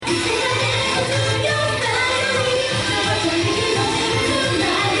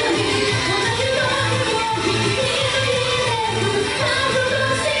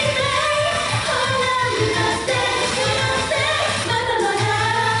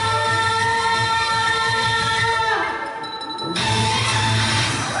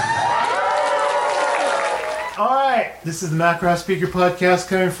This is the MACROSS SpeakerPODcast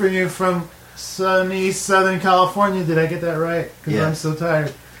coming from you from sunny Southern California. Did I get that right? Because I'm so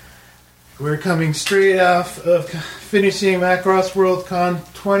tired. We're coming straight off of finishing MACROSS WorldCon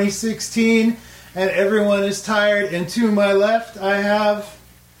 2016, and everyone is tired. And to my left, I have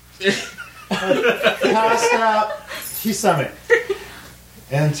passed out Hisame.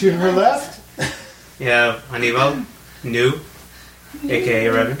 And to her left, you have Hannibal, New, aka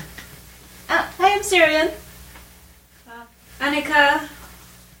Revan. Hi, I'm Syrian. Annika.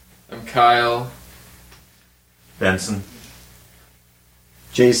 I'm Kyle. Benson.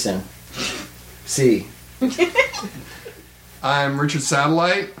 Jason. C. I'm Richard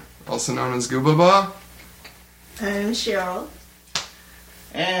Satellite, also known as Goobaba. I'm Cheryl.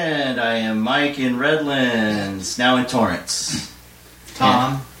 And I am Mike in Redlands, now in Torrance.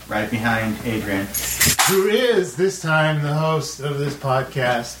 Tom, right behind Adrian. who is this time the host of this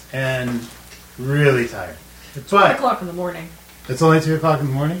podcast and really tired. It's 1 o'clock in the morning. It's only 2 o'clock in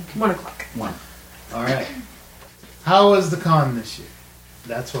the morning? 1 o'clock. 1. Alright. How was the con this year?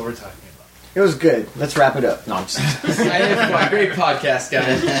 That's what we're talking about. It was good. Let's wrap it up. No, I'm just Great podcast,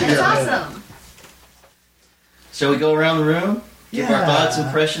 guys. That's awesome. Shall we go around the room? Give our thoughts,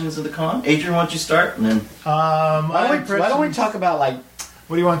 impressions of the con? Adrian, why don't you start? And then why don't we talk about, like...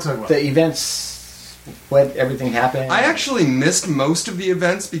 What do you want to talk about? The events, what everything happened. I actually missed most of the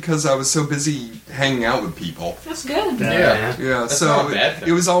events because I was so busy hanging out with people. That's good. Yeah. That's So not a bad thing.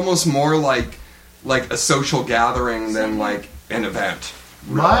 it was almost more like a social gathering than like an event.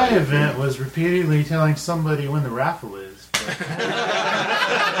 My event was repeatedly telling somebody when the raffle is. But, but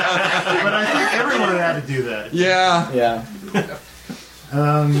I think everyone had to do that. Yeah. Yeah.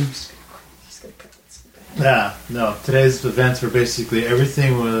 No. Today's events were basically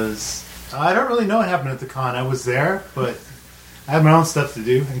everything was... I don't really know what happened at the con. I was there, but I had my own stuff to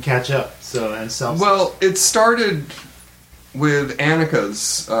do and catch up. Well, it started with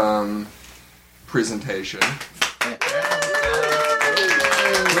Annika's presentation.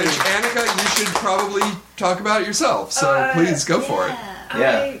 Which, Annika, you should probably talk about yourself, so please go for it.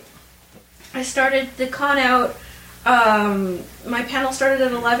 Yeah. I started the con out, my panel started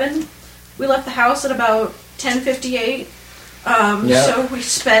at 11. We left the house at about 10:58. So we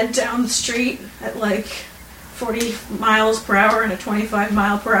sped down the street at like 40 miles per hour in a 25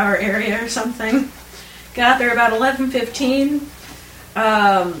 mile per hour area or something. Got there about 11:15.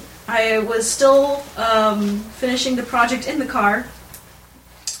 I was still finishing the project in the car.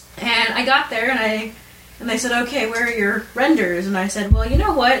 And I got there and they said, okay, where are your renders? And I said, well, you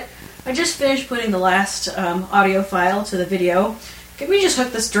know what? I just finished putting the last audio file to the video. Can we just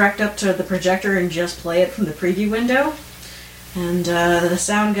hook this direct up to the projector and just play it from the preview window? And the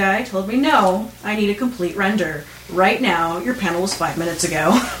sound guy told me, no, I need a complete render. Right now, your panel was 5 minutes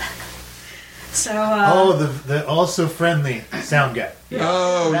ago. So, the also friendly sound guy.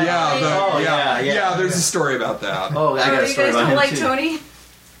 Yeah, there's a story about that. Oh, I got a story about him, you guys don't like too. Tony?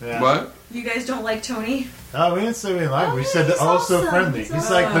 Yeah. What? You guys don't like Tony? Oh, we didn't say we didn't like him. We said he's also awesome. friendly. He's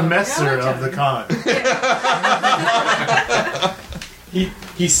He's like the awesome. messer Yeah, I like of the con. He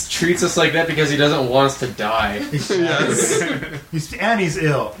treats us like that because he doesn't want us to die. Yes. He's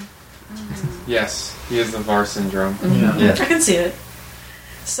ill. Yes, he has the VAR syndrome. Yeah. I can see it.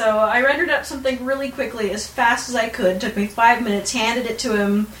 So I rendered up something really quickly, as fast as I could. Took me 5 minutes, handed it to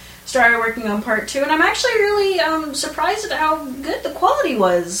him, started working on part 2, and I'm actually really surprised at how good the quality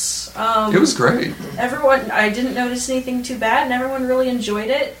was. It was great. I didn't notice anything too bad, and everyone really enjoyed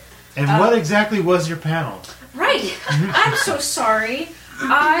it. And what exactly was your panel? Right. I'm so sorry.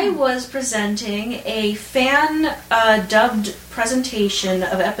 I was presenting a fan-dubbed presentation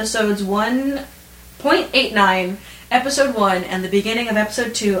of episodes 1.89, episode 1, and the beginning of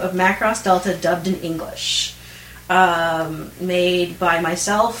episode 2 of MACROSS Delta dubbed in English. Made by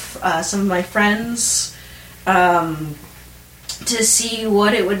myself, some of my friends, to see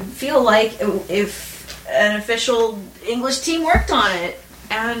what it would feel like if an official English team worked on it.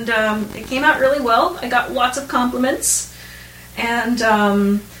 And it came out really well. I got lots of compliments. And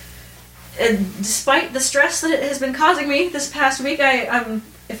despite the stress that it has been causing me this past week,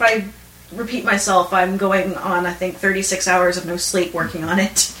 if I repeat myself, I'm going on, I think, 36 hours of no sleep working on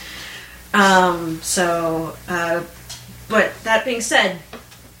it. But that being said,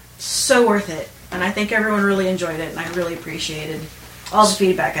 so worth it. And I think everyone really enjoyed it, and I really appreciated all the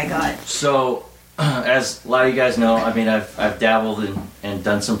feedback I got. So, as a lot of you guys know, I mean, I've dabbled and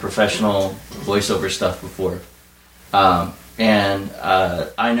done some professional voiceover stuff before. And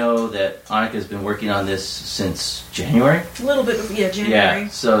I know that Annika's been working on this since January. A little bit, January. Yeah,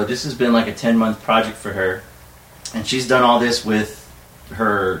 so this has been like a 10-month project for her. And she's done all this with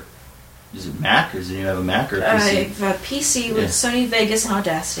her is it Mac, or does you have a Mac or a PC? I have a PC with Sony Vegas and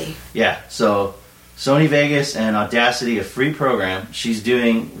Audacity. Yeah, so Sony Vegas and Audacity, a free program. She's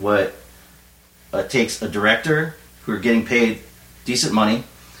doing what takes a director who are getting paid decent money,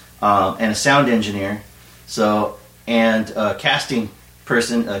 and a sound engineer, and a casting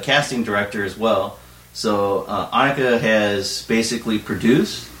person, a casting director as well. So Annika has basically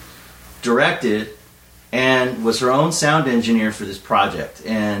produced, directed, and was her own sound engineer for this project,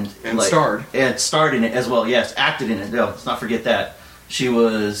 and starred in it as well. Yes, acted in it. No, let's not forget that. She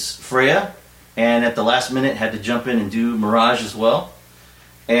was Freya, and at the last minute had to jump in and do Mirage as well.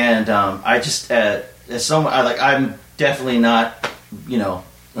 And I just I'm definitely not, you know.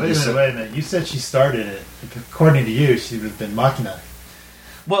 Wait a minute. You said she starred in it. According to you, she would have been Machina.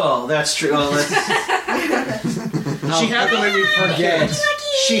 Well, that's true. Well,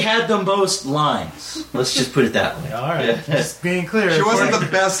 she had the most lines. Let's just put it that way. All right, just being clear. She wasn't the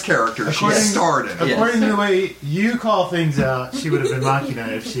best character. She starred in it. According to the way you call things out, she would have been Machina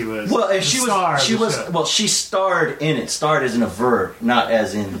if she was. Well, if she was. Well, she starred in it. Starred as in a verb, not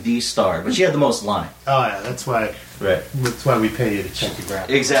as in the star. But she had the most lines. Oh yeah, that's why. Right. That's why we pay you to check your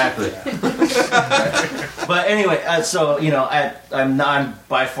grammar. Exactly. But anyway, so you know, I'm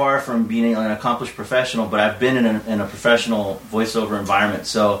by far from being an accomplished professional, but I've been in a professional voiceover environment.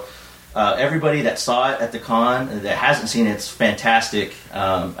 So everybody that saw it at the con, that hasn't seen it, it's fantastic.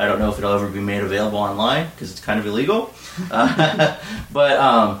 I don't know if it'll ever be made available online because it's kind of illegal.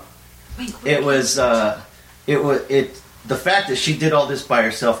 But it was the fact that she did all this by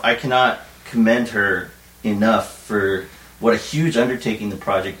herself. I cannot commend her enough for what a huge undertaking the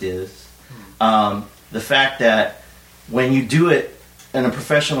project is. The fact that when you do it in a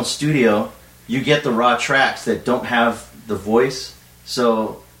professional studio, you get the raw tracks that don't have the voice,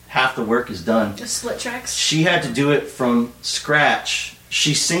 so half the work is done. Just split tracks? She had to do it from scratch.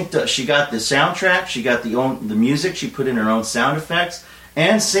 She got the soundtrack, she got the music, she put in her own sound effects,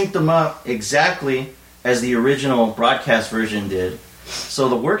 and synced them up exactly as the original broadcast version did. So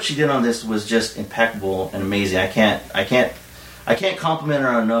the work she did on this was just impeccable and amazing. I can't compliment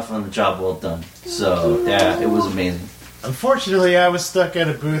her enough on the job well done. So yeah, it was amazing. Unfortunately, I was stuck at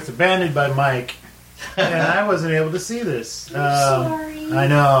a booth abandoned by Mike, and I wasn't able to see this. Sorry. I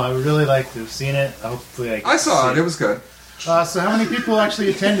know. I would really like to have seen it. Hopefully, I saw it. It was good. So how many people actually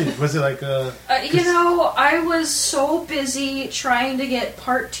attended? Was it like a... I was so busy trying to get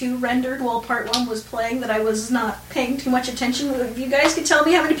part 2 rendered while part 1 was playing that I was not paying too much attention. If you guys could tell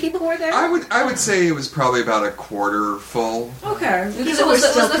me how many people were there? I would say it was probably about a quarter full. Okay. Because People were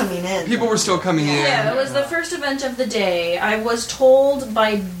still coming in. People were still coming in. Yeah, it was the first event of the day. I was told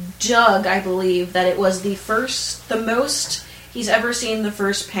by Doug, I believe, that it was the most he's ever seen the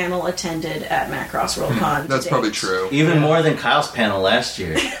first panel attended at MACROSS WorldCon. That's probably true. Even more than Kyle's panel last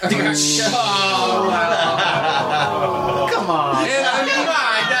year. Come on.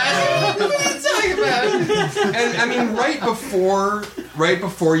 And I mean, right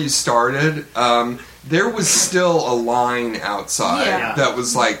before you started, there was still a line outside that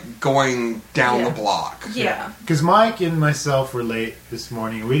was like going down the block. Yeah. Because Mike and myself were late this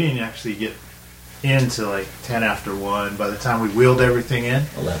morning. We didn't actually get into like 10 after 1 by the time we wheeled everything in.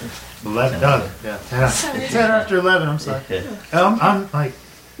 11. Oh, yeah, 10 after 11, I'm sorry. I'm like,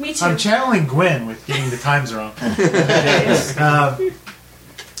 me too. I'm channeling Gwen with getting the times wrong.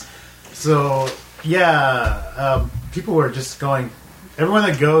 So, yeah, people were just going, everyone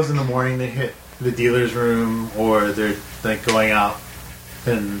that goes in the morning, they hit the dealer's room or they're like going out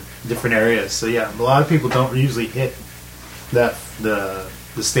in different areas. So, yeah, a lot of people don't usually hit the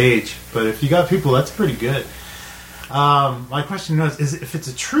stage, but if you got people, that's pretty good. My question was, is if it's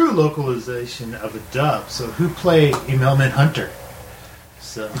a true localization of a dub, so who played Emelman Hunter?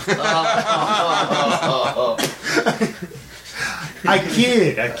 So I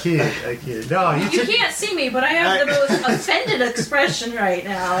kid. No, you can't see me, but I have the most offended expression right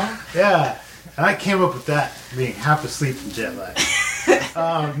now. Yeah, and I came up with that being half asleep from jet lag.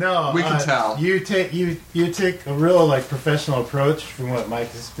 No, we can tell. You take a real like professional approach from what Mike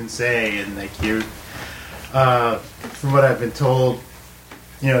has been saying, and like you, from what I've been told,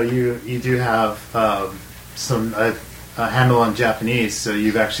 you know, you do have some a handle on Japanese, so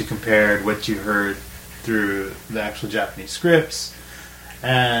you've actually compared what you heard through the actual Japanese scripts.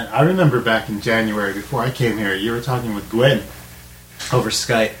 And I remember back in January before I came here, you were talking with Gwen over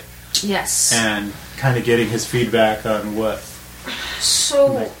Skype. Yes. And kind of getting his feedback on what.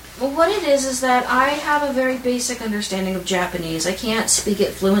 So, what it is that I have a very basic understanding of Japanese. I can't speak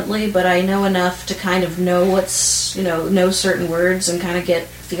it fluently, but I know enough to kind of know know certain words and kind of get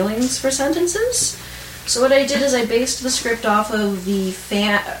feelings for sentences. So what I did is I based the script off of the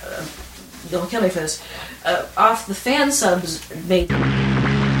they'll kill me for this. Off the fan subs made.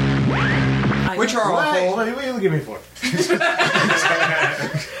 Which are awful. What are you looking at me for?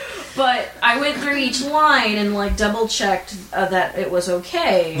 But I went through each line and like double checked that it was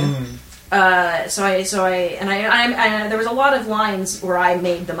okay. So there was a lot of lines where I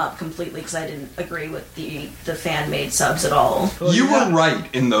made them up completely because I didn't agree with the fan made subs at all. Well, you were right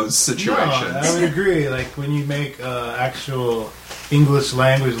in those situations. No, I would agree. Like when you make actual English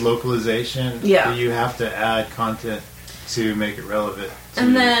language localization, you have to add content to make it relevant.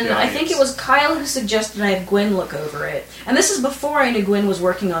 And then I think it was Kyle who suggested I have Gwen look over it. And this is before I knew Gwen was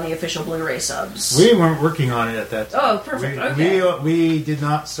working on the official Blu-ray subs. We weren't working on it at that time. Oh, perfect. Okay. We did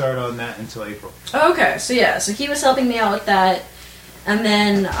not start on that until April. Okay, so he was helping me out with that. And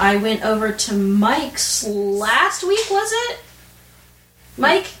then I went over to Mike's last week, was it?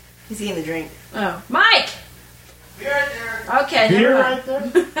 Mike? He's getting the drink. Oh, Mike! Beer right there. Okay, Beer never right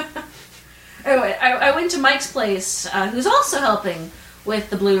mind. there? Anyway, I went to Mike's place, who's also helping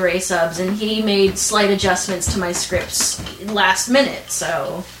with the Blu-ray subs, and he made slight adjustments to my scripts last minute,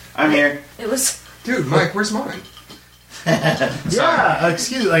 so... I'm here. It was... Dude, Mike, where's mine? Yeah,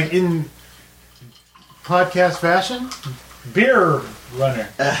 excuse me, like in podcast fashion, beer runner.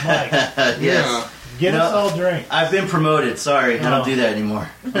 Mike, Yes. get us all drink. I've been promoted. Sorry, I don't do that anymore.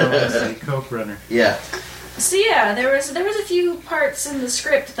 Coke runner. Yeah. So yeah, there was a few parts in the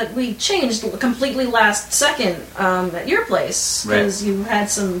script that we changed completely last second at your place because you had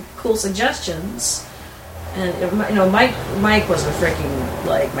some cool suggestions, and Mike was a freaking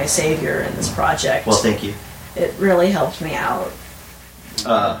like my savior in this project. Well, thank you. It really helped me out.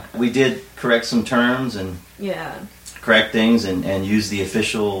 We did correct some terms and correct things and use the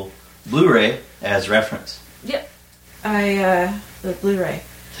official Blu-ray as reference. Yep, the Blu-ray.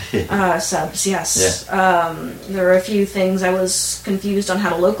 Subs, yes. Yeah. There were a few things I was confused on how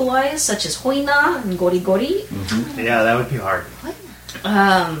to localize, such as Hoina and Gori Gori. Mm-hmm. Yeah, that would be hard.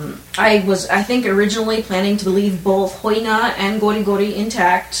 I was, I think, originally planning to leave both Hoina and Gori Gori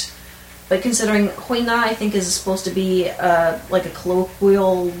intact, but considering Hoina, I think, is supposed to be like a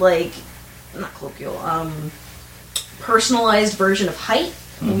colloquial, not colloquial, personalized version of height.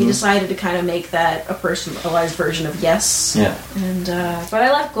 And we decided to kind of make that a personalized version of yes. Yeah. And but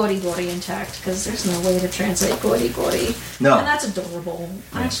I left Gori Gori intact because there's no way to translate Gori Gori. No. And that's adorable.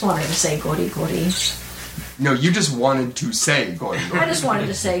 I just wanted to say Gori Gori. No, you just wanted to say Gori Gori. I just wanted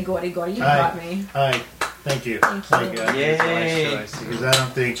to say Gori Gori. You got me. Thank you. Thank you. Yay. Because I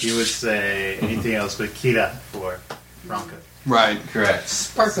don't think you would say anything else but Kira for Franca. Right. Correct.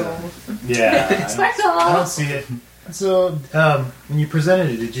 Sparkle. Yeah. Sparkle. I don't see it. So, when you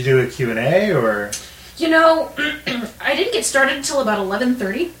presented it, did you do a Q&A, or? I didn't get started until about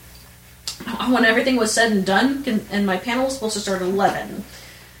 11:30 when everything was said and done, and my panel was supposed to start at 11.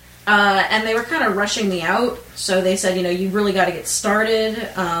 And they were kind of rushing me out, so they said, you really got to get started.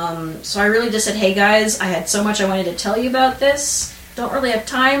 So I really just said, hey guys, I had so much I wanted to tell you about this. Don't really have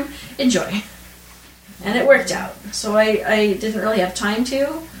time. Enjoy. And it worked out. So I didn't really have time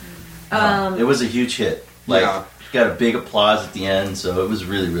to. It was a huge hit. Got a big applause at the end, so it was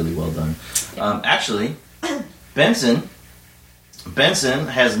really, really well done. Actually, Benson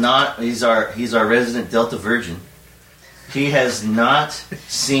has not. He's our resident Delta virgin. He has not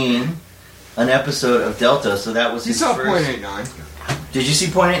seen an episode of Delta, so that was his saw first. 0.89. Did you see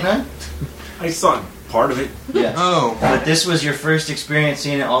 0.89? I saw part of it. Yeah. Oh. But this was your first experience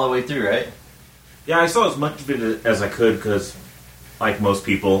seeing it all the way through, right? Yeah, I saw as much of it as I could because, like most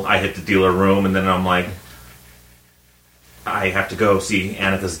people, I hit the dealer room and then I'm like, I have to go see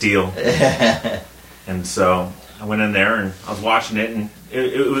Annika's deal. And so I went in there and I was watching it, and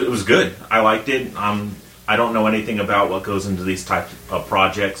it was good. I liked it. I don't know anything about what goes into these types of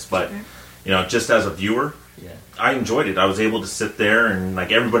projects, but just as a viewer, I enjoyed it. I was able to sit there and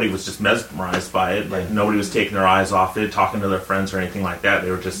everybody was just mesmerized by it. Nobody was taking their eyes off it, talking to their friends or anything like that. They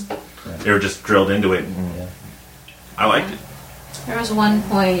were just drilled into it. And I liked it. There was one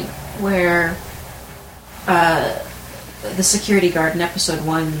point where the security guard in episode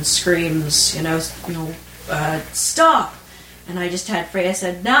 1 screams, stop! And I just had Freya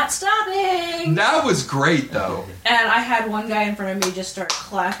said, not stopping! That was great, though. And I had one guy in front of me just start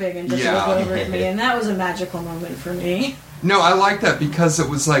clapping and just look over at me, and that was a magical moment for me. No, I like that because it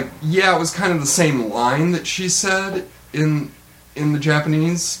was it was kind of the same line that she said in the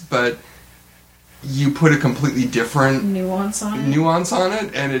Japanese, but you put a completely different nuance on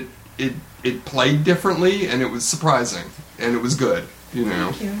it, and it played differently, and it was surprising, and it was good,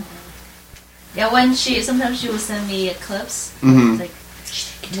 Thank you. Yeah, sometimes she will send me clips. Mm-hmm.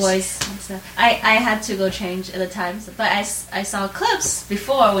 It's like, voice and stuff. I had to go change at the time, but I saw clips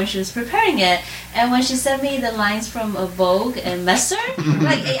before when she was preparing it, and when she sent me the lines from Vogue and Messer,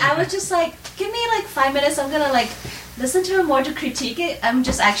 like I was just like, give me like 5 minutes, I'm gonna like listen to her more to critique it. I'm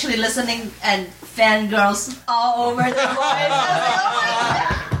just actually listening and fangirls all over the voice. I was like, oh my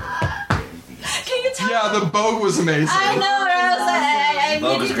god. Can you tell? Yeah, the Vogue was amazing. I know. I was like, I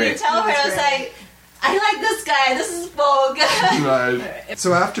immediately tell her, I was like, I like this guy. This is Vogue. Right.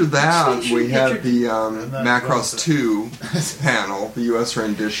 So after that, we had the MACROSS 2 panel, the U.S.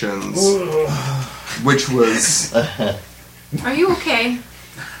 renditions, which was... Are you okay?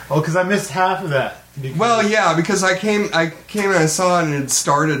 Oh, because I missed half of that. Well, yeah, because I came and I saw it and it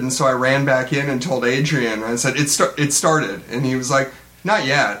started, and so I ran back in and told Adrian. I said it started, and he was like, "Not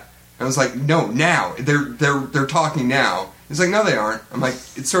yet." I was like, "No, now. They're talking now." He's like, "No, they aren't." I'm like,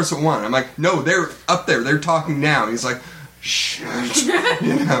 "It starts at 1." I'm like, "No, they're up there. They're talking now." He's like, "Shit,"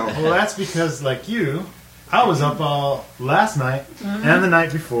 Well, that's because, like you, I was up all last night and the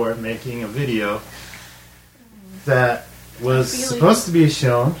night before making a video that was supposed to be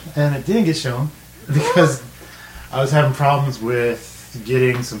shown, and it didn't get shown because I was having problems with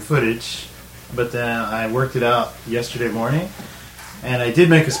getting some footage. But then I worked it out yesterday morning, and I did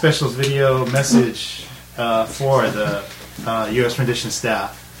make a specials video message for the U.S. rendition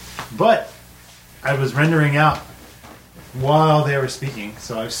staff. But I was rendering out while they were speaking,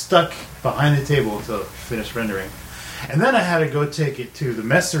 so I was stuck behind the table to finish rendering. And then I had to go take it to the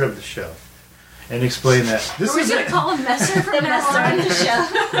messer of the show and explain that this is going to call him Messer from now on the show.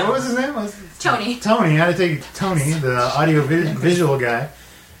 What was his name? Tony. Tony. I had to take Tony, the audio visual guy,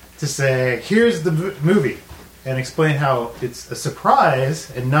 to say, here's the movie, and explain how it's a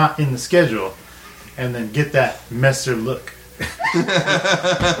surprise and not in the schedule, and then get that messer look. Oh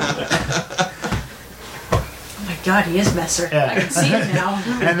my god, he is Messer. Yeah. I can see it now.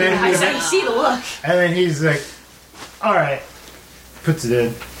 And then I see the look. And then he's like, all right, puts it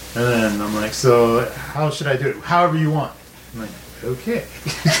in. And then I'm like, so how should I do it? However you want. I'm like, okay.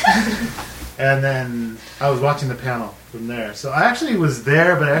 And then I was watching the panel from there. So I actually was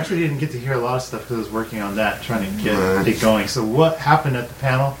there, but I actually didn't get to hear a lot of stuff because I was working on that, trying to get it going. So what happened at the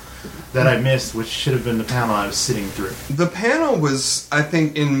panel that I missed, which should have been the panel I was sitting through? The panel was, I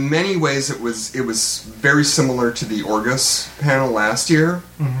think, in many ways it was very similar to the Orgus panel last year.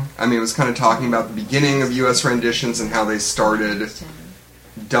 I mean, it was kind of talking about the beginning of U.S. renditions and how they started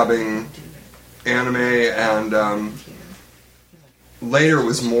dubbing anime, and later it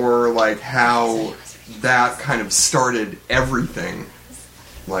was more like how that kind of started everything,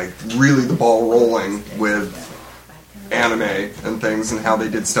 like really the ball rolling with anime and things, and how they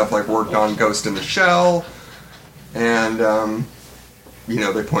did stuff like worked on Ghost in the Shell, and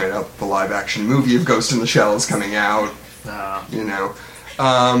they pointed out the live action movie of Ghost in the Shell is coming out.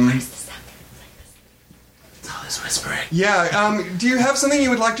 All this whispering. Yeah, do you have something you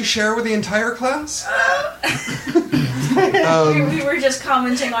would like to share with the entire class? We were just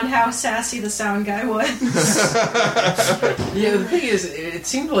commenting on how sassy the sound guy was. Yeah, the thing is, it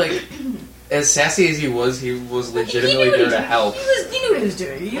seemed like, as sassy as he was legitimately there to help. He knew what he was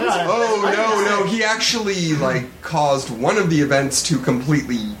doing. No, he actually, caused one of the events to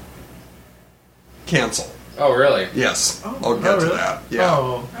completely cancel. Oh, really? Yes. I'll get to that. Yeah.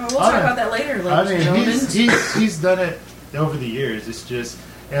 We'll talk about that later, ladies and gentlemen. He's done it over the years. It's just,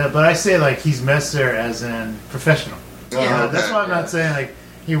 but I say he's messer as in professional. Yeah. That's why I'm not saying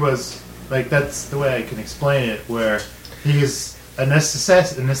he was that's the way I can explain it, where he's a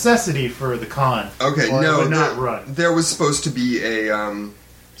necessity for the con. Okay, or no, it would not run. There was supposed to be a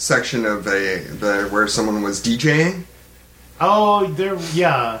section of where someone was DJing. Oh,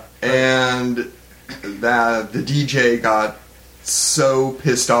 yeah. And that the DJ got so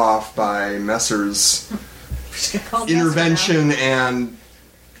pissed off by Messer's intervention and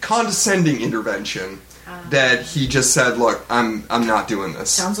condescending intervention that he just said, "Look, I'm not doing this."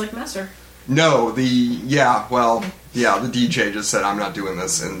 Sounds like Messer. No, the DJ just said, "I'm not doing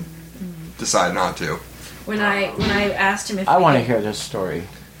this," and decided not to. When I asked him if I want to hear this story.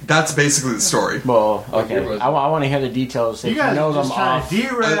 That's basically the story. Well, okay. I want to hear the details. You guys are just trying to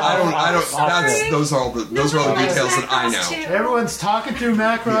derail. I don't. Those are all the details that I know. Everyone's talking through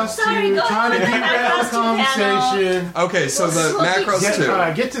MACROSS 2, trying to derail the conversation. Okay, so the MACROSS 2. All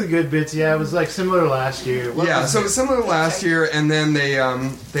right, get to the good bits. Yeah, it was similar to last year. So it was similar to last year, and then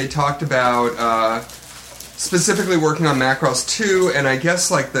they talked about specifically working on MACROSS 2, and I guess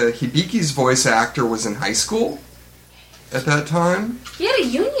the Hibiki's voice actor was in high school at that time. He had a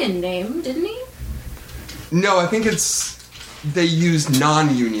union name, didn't he? No, I think they used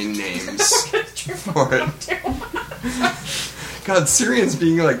non-union names for it. God, Syrian's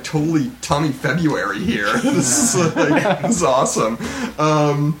being like totally Tommy February here. This is awesome.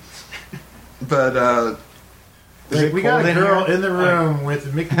 We got a girl in the room with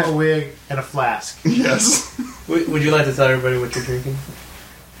a Mickey Mouse wig and a flask. Yes. Would you like to tell everybody what you're drinking?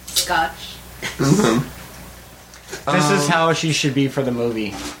 Scotch. This is how she should be for the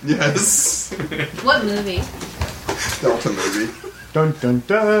movie. Yes. What movie? Delta movie. Dun dun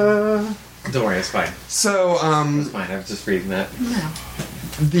dun. Don't worry, it's fine. So, It's fine, I was just reading that. No.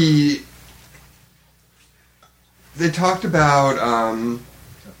 They talked about,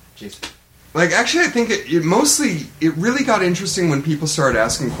 Jeez. like, actually, I think it really got interesting when people started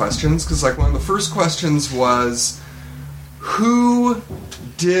asking questions, because, like, one of the first questions was, who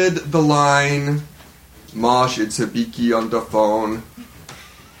did the line, Mosh, it's Hibiki on the phone?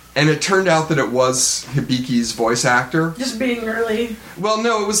 And it turned out that it was Hibiki's voice actor. Just being really... Well,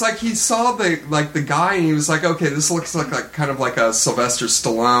 no, it was like he saw the guy and he was like, okay, this looks like kind of like a Sylvester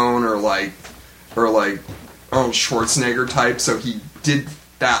Stallone or like Arnold Schwarzenegger type, so he did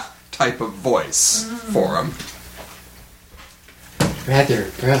that type of voice for him. Rather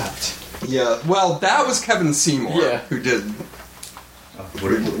abrupt. Yeah, well, that was Kevin Seymour who did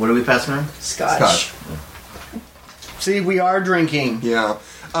What are we passing around? Scotch. See, we are drinking. Yeah.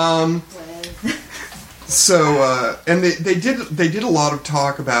 So, and they did a lot of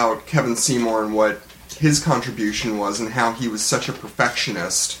talk about Kevin Seymour and what his contribution was and how he was such a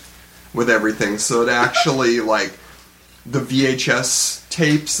perfectionist with everything. So it actually, like, the VHS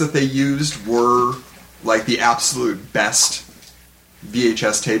tapes that they used were, like, the absolute best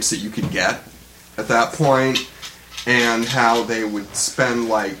VHS tapes that you could get at that point, and how they would spend,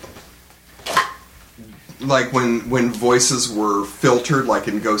 like when voices were filtered, like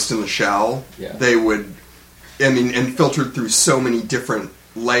in Ghost in the Shell, they would, and filtered through so many different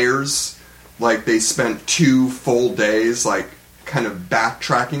layers, like they spent 2 full days, like, kind of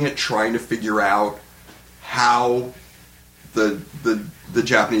backtracking it, trying to figure out how the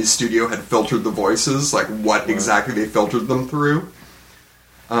Japanese studio had filtered the voices, like what exactly they filtered them through,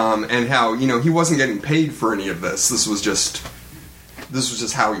 and how, he wasn't getting paid for any of this. This was just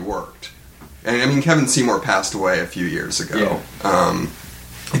how he worked. And I mean, Kevin Seymour passed away a few years ago. Yeah.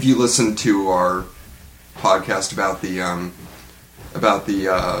 If you listen to our podcast about the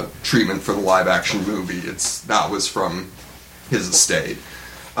treatment for the live action movie, that was from his estate.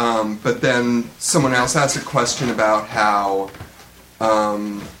 But then someone else asked a question about how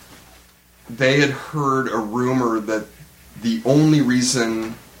they had heard a rumor that the only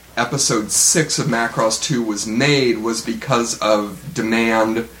reason episode 6 of Macross 2 was made was because of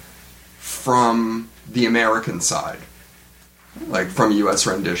demand from the American side, like from U.S.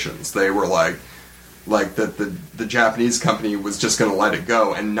 renditions. They were like that the Japanese company was just going to let it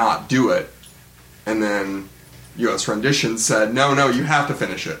go and not do it, and then U.S. renditions said, no, you have to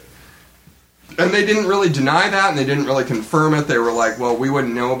finish it. And they didn't really deny that, and they didn't really confirm it. They were like, well, we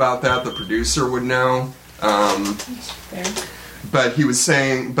wouldn't know about that. The producer would know. But he was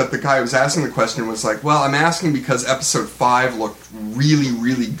saying, but the guy who was asking the question was like, well, I'm asking because episode 5 looked really,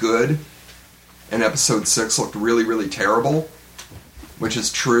 really good, and episode 6 looked really, really terrible, which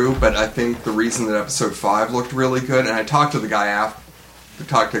is true, but I think the reason that episode 5 looked really good, and I talked to the guy asked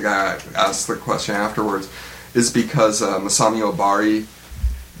the question afterwards, is because Masami Obari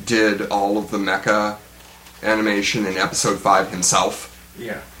did all of the mecha animation in episode 5 himself.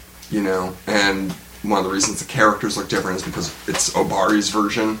 Yeah. And one of the reasons the characters look different is because it's Obari's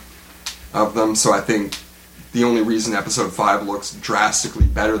version of them, so I think the only reason episode 5 looks drastically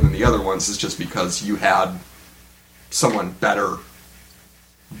better than the other ones is just because you had someone better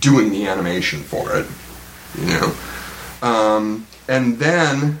doing the animation for it, and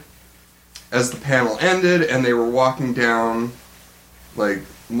then, as the panel ended and they were walking down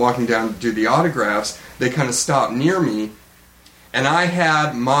to do the autographs, they kind of stopped near me, and I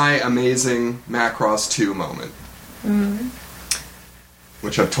had my amazing Macross 2 moment,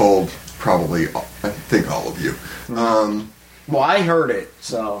 which I've told probably, I think, all of you. Well, I heard it,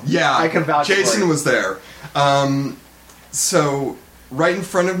 so yeah, I can vouch for it. Jason was there. So right in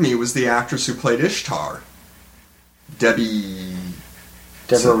front of me was the actress who played Ishtar, Deborah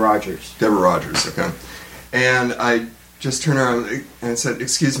Rogers. Deborah Rogers, okay. And I just turned around and said,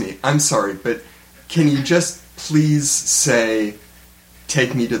 "Excuse me, I'm sorry, but can you just please say,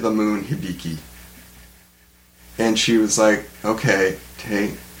 'Take me to the moon, Hibiki'?" And she was like, "Okay,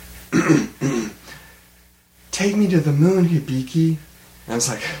 take me to the moon, Hibiki." And I was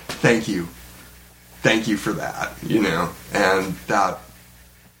like, "Thank you for that," and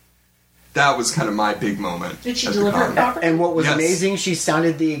that was kind of my big moment. Did she deliver it properly? And what was Yes. amazing, she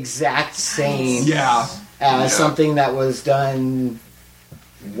sounded the exact same. Yeah. as something that was done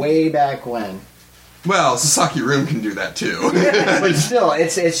way back when. Well, Sasaki Room can do that too. But still,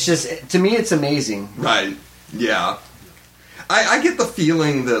 it's just, to me, it's amazing. Right. Yeah. I get the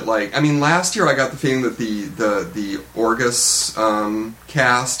feeling that, like, I mean, last year I got the feeling that the Orgus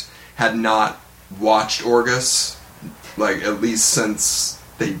cast had not watched Orgus, like, at least since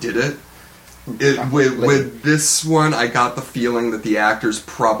they did it. With this one, I got the feeling that the actors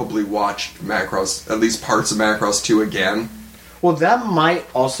probably watched Macross, at least parts of Macross 2 again. Well, that might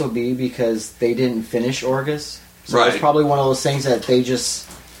also be because they didn't finish Orgus. So it's probably one of those things that they just,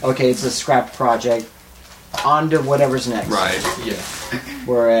 okay, it's a scrapped project, on to whatever's next. Right, yeah.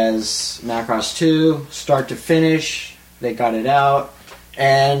 Whereas Macross 2, start to finish, they got it out,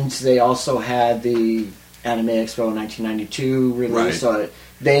 and they also had the Anime Expo 1992 release, Right. so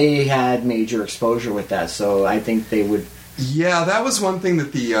they had major exposure with that, so I think they would... Yeah, that was one thing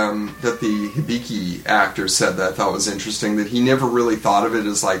that the Hibiki actor said that I thought was interesting, that he never really thought of it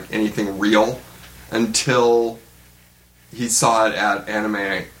as, like, anything real until he saw it at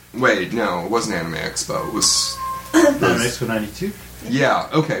Anime... Wait, no, it wasn't Anime Expo. It was... Anime Expo 92? Yeah,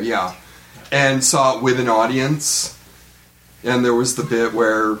 okay, yeah. And saw it with an audience. And there was the bit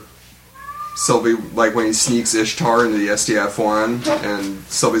where Sylvie, like, when he sneaks Ishtar into the SDF-1, and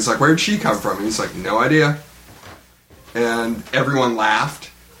Sylvie's like, where'd she come from? And he's like, no idea. And everyone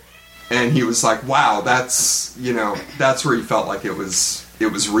laughed. And he was like, wow, that's, you know, that's where he felt like it was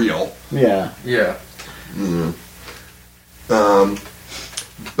real. Yeah. Yeah. Mm.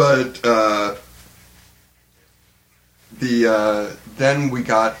 But then we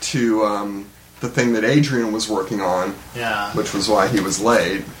got to the thing that Adrian was working on, Yeah. which was why he was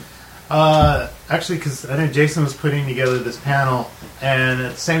late. Actually, because I know Jason was putting together this panel, and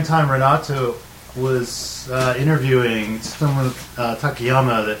at the same time, Renato was interviewing someone,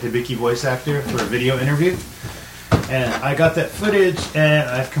 Takayama, the Hibiki voice actor, for a video interview. And I got that footage, and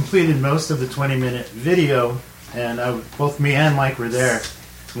I've completed most of the 20-minute video, and both me and Mike were there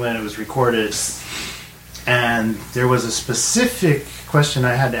when it was recorded. And there was a specific question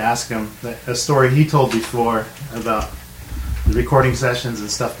I had to ask him, a story he told before about the recording sessions and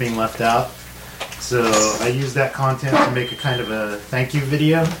stuff being left out. So I used that content to make a kind of a thank you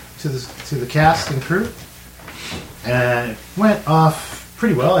video to the cast and crew. And it went off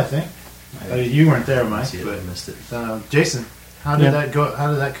pretty well, I think. You weren't there, Mike, but I missed it. Jason, how did that go?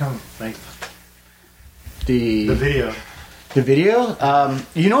 How did that come? Like the video. The video?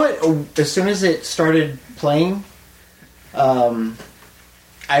 You know what? As soon as it started playing,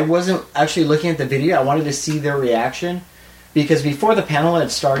 I wasn't actually looking at the video. I wanted to see their reaction. Because before the panel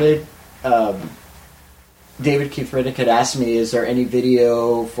had started, David Keith Riddick had asked me, is there any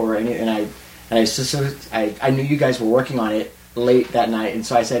video for any... And I knew you guys were working on it late that night. And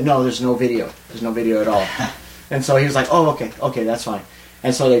so I said, no, there's no video. There's no video at all. And so he was like, oh, okay, that's fine.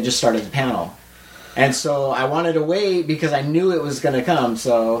 And so they just started the panel. And so I wanted to wait because I knew it was going to come.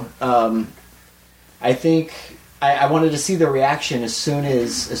 So I think I wanted to see the reaction as soon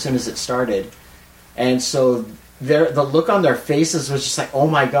as it started. And so the look on their faces was just like, oh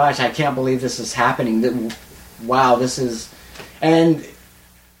my gosh, I can't believe this is happening. Wow, this is... And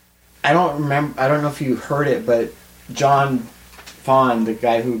I don't know if you heard it, but John Fawn, the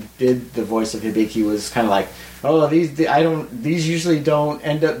guy who did the voice of Hibiki, was kind of like, oh, these usually don't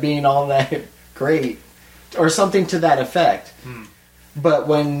end up being all that great, or something to that effect. But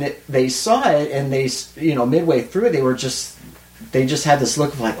when they saw it and they, midway through, they just had this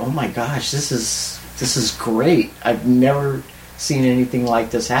look of like, oh my gosh, this is great. I've never seen anything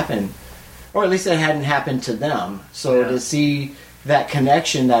like this happen, or at least it hadn't happened to them. So to see that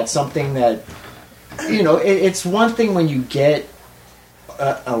connection, that's something that, it's one thing when you get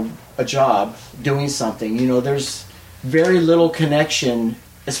a job doing something. There's very little connection,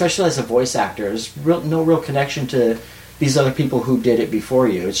 especially as a voice actor. There's no real connection to these other people who did it before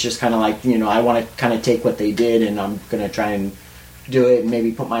you. It's just kind of like, I want to kind of take what they did and I'm going to try and do it and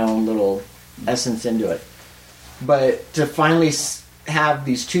maybe put my own little essence into it. But to finally have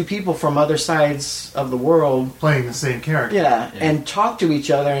these two people from other sides of the world playing the same character, and talk to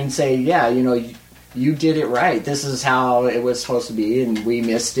each other and say, you did it right. This is how it was supposed to be, and we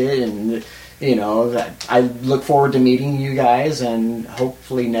missed it. And I look forward to meeting you guys, and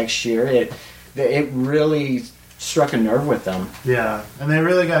hopefully next year. It really struck a nerve with them. Yeah, and they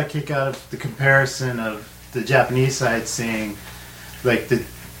really got a kick out of the comparison of the Japanese side seeing, like, the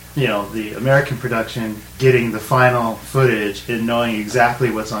American production getting the final footage and knowing exactly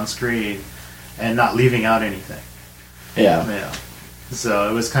what's on screen and not leaving out anything. Yeah. So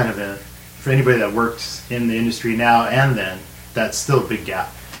it was kind of for anybody that worked in the industry now and then, that's still a big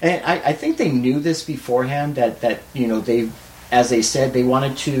gap. And I think they knew this beforehand that you know, as they said, they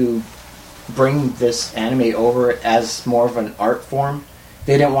wanted to bring this anime over as more of an art form.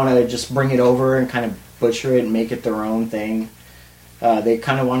 They didn't want to just bring it over and kind of butcher it and make it their own thing. They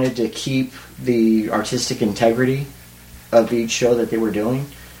kind of wanted to keep the artistic integrity of each show that they were doing,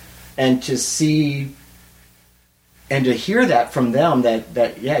 and to see and to hear that from them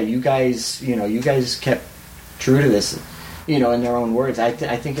that yeah, you guys kept true to this, you know, in their own words. I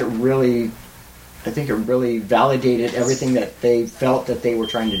think it really validated everything that they felt that they were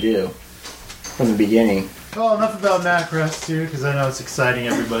trying to do from the beginning. Well, enough about MACROSS too, because I know it's exciting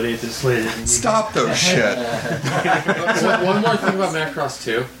everybody at this late. Stop those shit. One more thing about MACROSS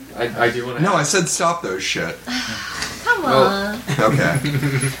too. I do want to. No, I said stop those shit. Come on. Okay.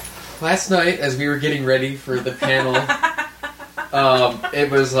 Last night, as we were getting ready for the panel,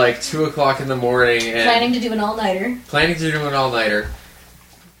 it was like 2 o'clock in the morning, and Planning to do an all-nighter.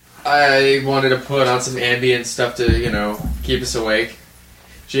 I wanted to put on some ambient stuff to, you know, keep us awake.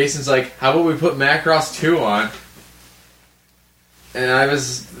 Jason's like, how about we put MACROSS 2 on? And I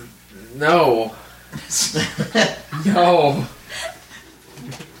was... No. No.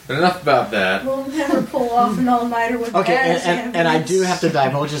 But enough about that. We'll never pull off an all-nighter with Okay, Baz and I do have to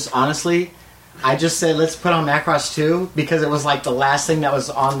divulge this honestly. I just said let's put on MACROSS 2 because it was like the last thing that was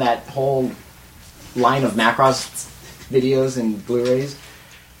on that whole line of MACROSS videos and Blu-rays.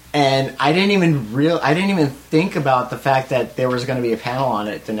 And I didn't even think about the fact that there was going to be a panel on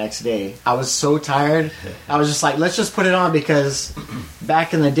it the next day. I was so tired. I was just like, let's just put it on, because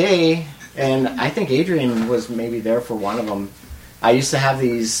back in the day, and I think Adrian was maybe there for one of them, I used to have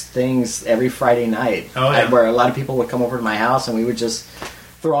these things every Friday night where a lot of people would come over to my house and we would just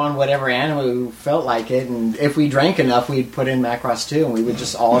throw on whatever anime we felt like it, and if we drank enough, we'd put in MACROSS 2, and we would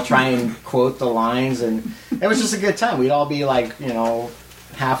just all try and quote the lines, and it was just a good time. We'd all be like, you know,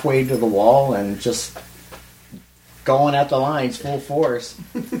 halfway to the wall and just going at the lines full force.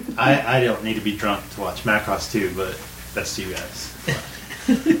 I don't need to be drunk to watch Macross 2, but that's you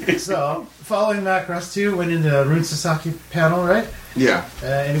guys. So, following MACROSS 2, went into the Rune Sasaki panel, right? Yeah.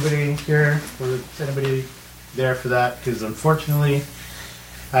 Anybody here? Was anybody there for that? Because unfortunately,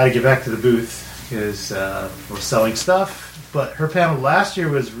 I had to get back to the booth because we're selling stuff. But her panel last year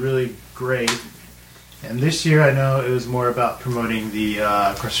was really great. And this year, I know it was more about promoting the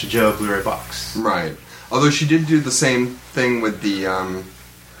Crush for Joe Blu-ray box. Right. Although she did do the same thing with the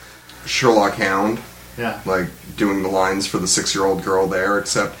Sherlock Hound. Yeah. Like, doing the lines for the 6-year-old girl there,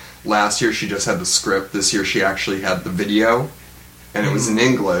 except last year she just had the script. This year she actually had the video. And it was in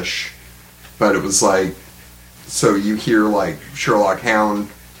English. But it was like... So you hear, like, Sherlock Hound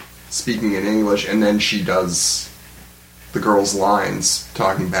speaking in English, and then she does the girl's lines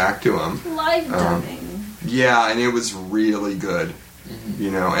talking back to him. Live dubbing. Yeah, and it was really good. Mm-hmm.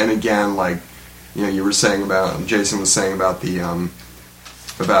 You know, and again, like, you know, you were saying about, Jason was saying about the,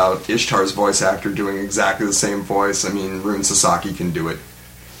 about Ishtar's voice actor doing exactly the same voice. I mean, Rune Sasaki can do it,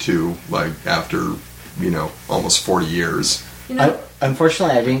 too, like, after, you know, almost 40 years. You know,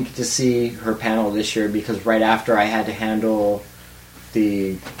 Unfortunately, I didn't get to see her panel this year because right after I had to handle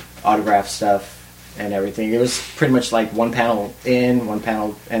the autograph stuff and everything. It was pretty much like one panel in, one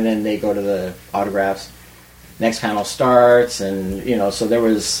panel, and then they go to the autographs. Next panel starts, and, you know, so there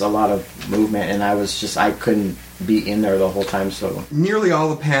was a lot of movement, and I couldn't be in there the whole time, so. Nearly all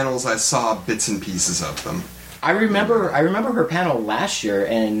the panels, I saw bits and pieces of them. I remember her panel last year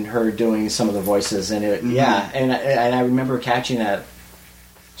and her doing some of the voices, and it, mm-hmm. Yeah, and I remember catching that,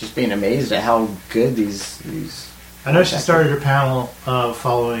 just being amazed at how good these. I know she started her panel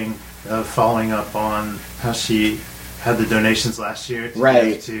following up on how she had the donations last year to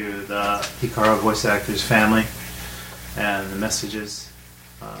give to the Hikaru voice actor's family and the messages.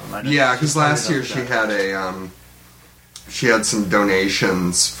 Yeah, because last year she had she had some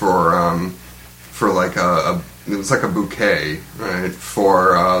donations for like it was like a bouquet, right,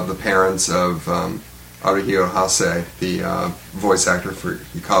 for the parents of Arihiro Hase, the voice actor for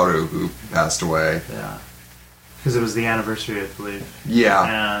Hikaru, who passed away. Yeah, because it was the anniversary, I believe.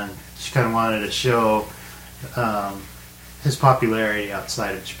 Yeah, and she kind of wanted to show his popularity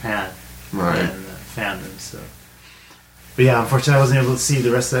outside of Japan, right, and the fandom. So, but yeah, unfortunately, I wasn't able to see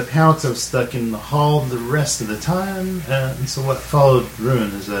the rest of that panel because I was stuck in the hall the rest of the time. And so, what followed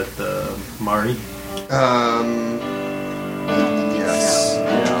Rune is that Marty. Yes.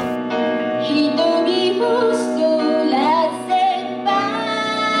 Yeah.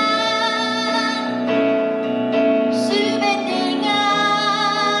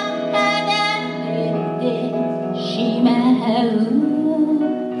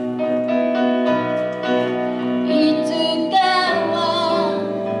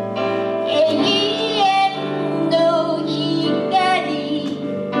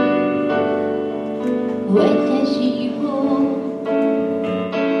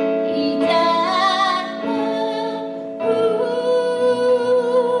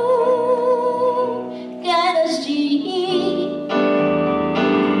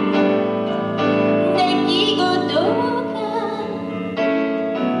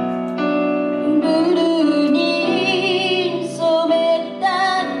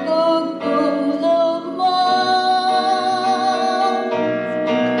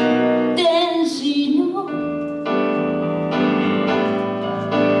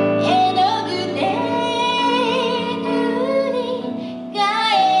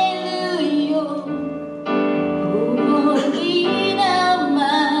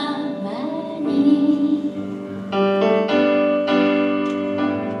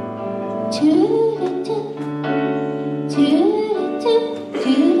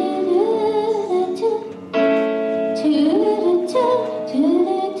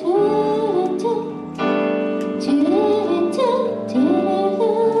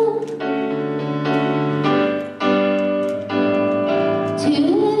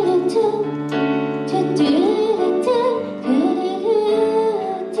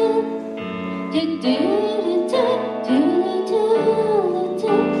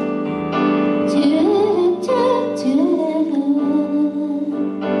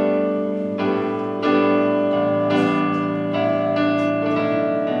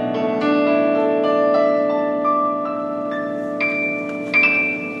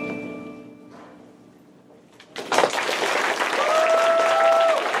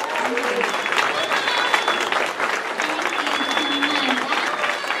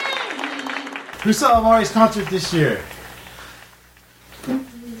 Who saw Amari's concert this year? A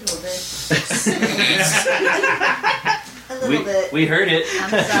little bit. We heard it.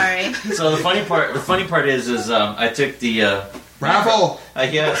 I'm sorry. So the funny part is I took the raffle.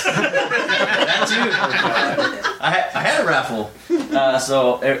 Yes, that too. I had a raffle.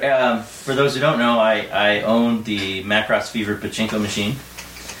 So for those who don't know, I own the MACROSS Fever Pachinko machine,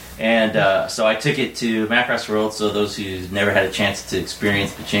 and so I took it to MACROSS World. So those who never had a chance to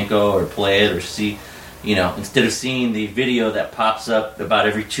experience Pachinko or play it or see, instead of seeing the video that pops up about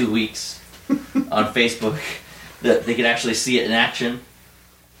every 2 weeks on Facebook, that they could actually see it in action.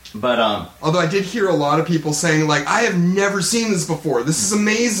 But although I did hear a lot of people saying, like, I have never seen this before. This is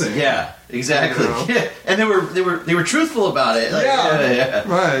amazing. Yeah, exactly. Yeah. And they were truthful about it. Like, yeah,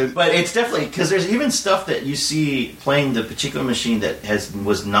 right. But it's definitely because there's even stuff that you see playing the Pachinko machine that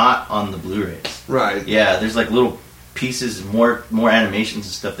was not on the Blu-rays. Right. Yeah, there's like little pieces, more animations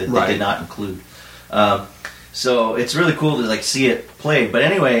and stuff that they did not include. So it's really cool to like see it played. But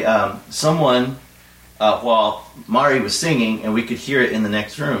anyway, someone. While Mari was singing, and we could hear it in the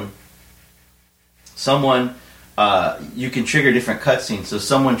next room, you can trigger different cutscenes. So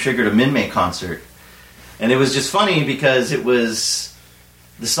someone triggered a Minmay concert. And it was just funny because it was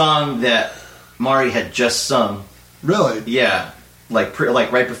the song that Mari had just sung. Really? Yeah. Like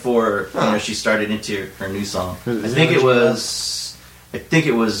right before she started into her new song. I think it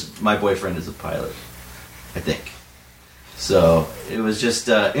was My Boyfriend is a Pilot. I think. So it was just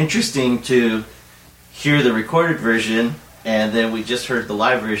interesting to hear the recorded version, and then we just heard the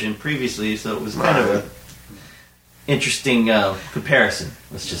live version previously, so it was kind of an interesting comparison,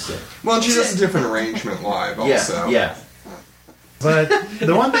 let's just say. Well, and she does a different arrangement live also. Yeah. But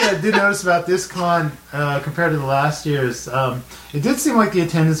the one thing I did notice about this con compared to the last year's, it did seem like the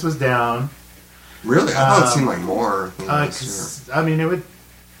attendance was down. Really? I thought it seemed like more than last year. I mean, I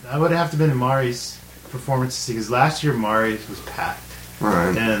would have to have been in Mari's performance because last year Mari's was packed.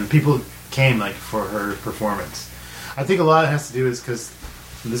 Right. And people came for her performance. I think a lot has to do is because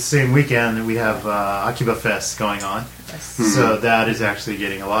this same weekend we have Akiba Fest going on, so that is actually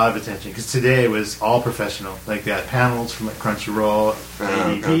getting a lot of attention because today was all professional. Like they had panels from Crunchyroll,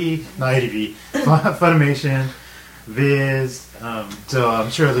 Funimation, Viz. So I'm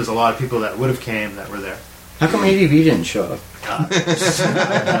sure there's a lot of people that would have came that were there. How come ADV didn't show up?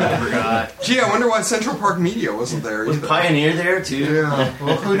 I forgot. Gee, I wonder why Central Park Media wasn't there Was either. Pioneer there too? Yeah.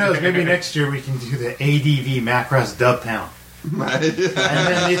 Well, who knows? Maybe next year we can do the ADV Macross dub panel. And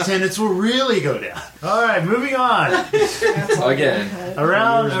then the attendance will really go down. All right, moving on. Again.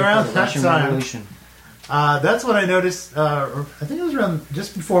 Around that time, that's what I noticed. I think it was around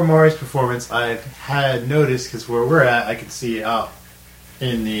just before Mari's performance. I had noticed because where we're at, I could see out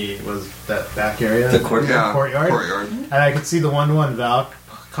in that back area, the courtyard, and I could see the 1-1 Valk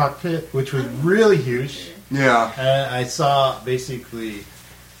cockpit, which was really huge. Yeah, and I saw basically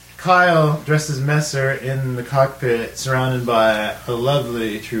Kyle dressed as Messer in the cockpit, surrounded by a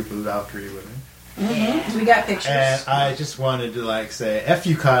lovely troop of Valkyrie women. Mm-hmm. We got pictures. And I just wanted to like say, F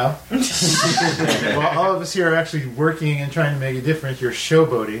you, Kyle. While all of us here are actually working and trying to make a difference, you're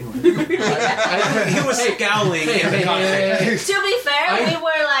showboating. He was scowling in the context. To be fair, we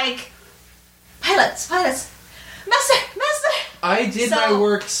were like, pilots, master. I did So- my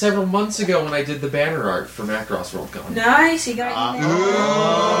work several months ago when I did the banner art for Macross Worldcon. Nice, you got it.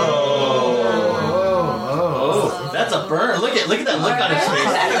 Oh, that's a burn. Look at that look on his face. You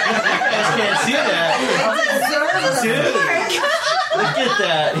guys can't see that. Dude, look at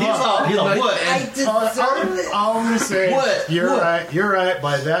that. He's all what? All I'm gonna say, What? you're What? right. You're right.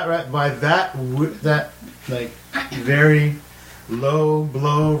 By that like very low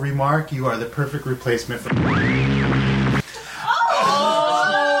blow remark, you are the perfect replacement for.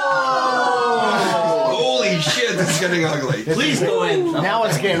 Holy shit, this is getting ugly. Please go in. Now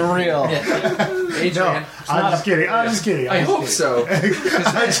it's getting real. Adrian, No, I'm just kidding. I'm just kidding. I hope so. Because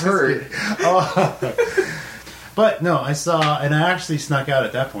I've heard. But no, I saw, and I actually snuck out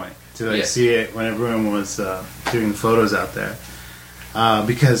at that point to like Yeah. see it when everyone was doing the photos out there,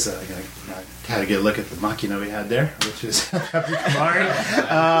 because I had to get a look at the machina we had there, which is Happy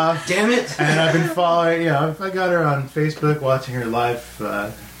Kamari. Damn it. And I've been following. I got her on Facebook, watching her live,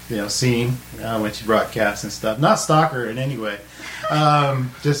 scene when she broadcasts and stuff. Not stalk her in any way,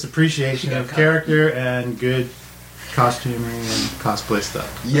 just appreciation of character and good costuming and cosplay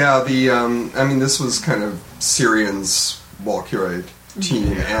stuff. Yeah, this was kind of Syrian's Valkyrie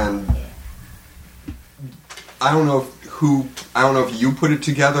team, and I don't know if you put it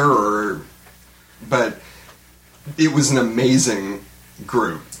together but it was an amazing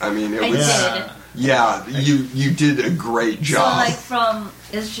group. I mean, it I was. did. Yeah, you did a great job. So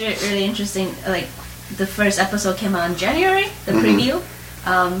it's really interesting. Like the first episode came out in January, the preview,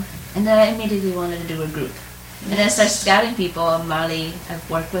 and then I immediately wanted to do a group. And then I started scouting people. Marley, I've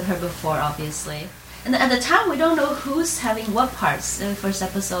worked with her before, obviously. And at the time, we don't know who's having what parts. In the first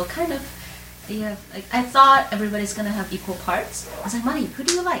episode, I thought everybody's gonna have equal parts. I was like, Marley, who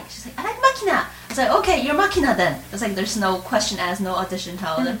do you like? She's like, I like Machina. I was like, okay, you're Machina then. I was like, there's no question asked, no audition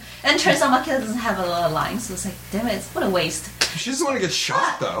held. And it turns out Machina doesn't have a lot of lines. So it's like, damn it, what a waste. She doesn't want to get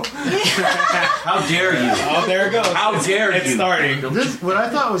shot, though. How dare you? Oh, there it goes. How dare It's you? starting. What I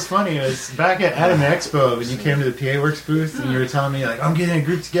thought was funny was back at Anime Expo when you came to the PA Works booth and you were telling me like I'm getting a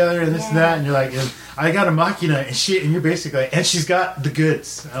group together and this and that, and you're like, I got a Machina and shit, and you're basically like, and she's got the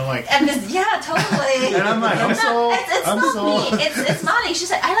goods. And I'm like, And yeah, totally. and I'm like, I'm sold. It's I'm not sold. me. It's Molly. She's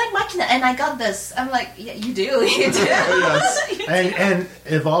like, I like Machina, and I got this. I'm like, yeah, you do. You do. Yes. You do. And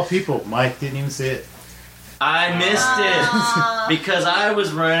of all people, Mike didn't even see it. I missed it because I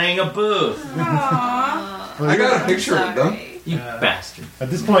was running a booth. I got a picture of them. You bastard.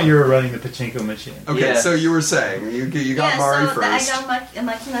 At this point, you were running the pachinko machine. Okay, Yeah. so you were saying you got Mari so first. I got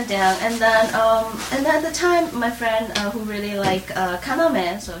Machina down, and then at the time, my friend who really liked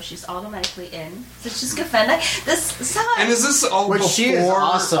Kaname, so she's automatically in. So she's good friend. Like this. So And is this all Which before? she is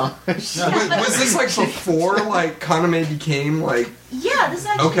awesome. Was this like before like Kaname became like? yeah, this is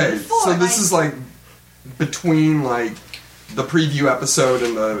actually Okay, before. so this is like between like the preview episode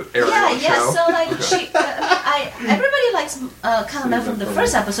and the aerial Yeah, show. so like Okay. everybody likes Kaname from the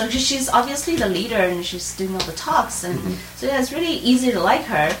first episode because she's obviously the leader and she's doing all the talks, and so yeah, it's really easy to like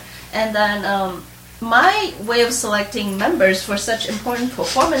her. And then my way of selecting members for such important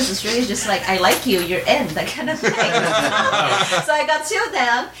performance is really just like, I like you, you're in, that kind of thing. So I got 2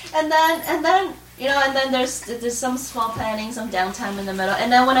 down, and then there's some small planning, some downtime in the middle,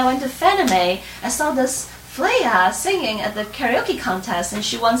 and then when I went to Fanime, I saw this Flea singing at the karaoke contest, and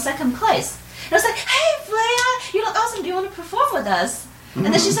she won 2nd place. And I was like, hey, Flea, you look awesome. Do you want to perform with us? And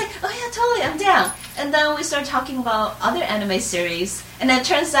then she's like, oh, yeah, totally, I'm down. And then we started talking about other anime series, and it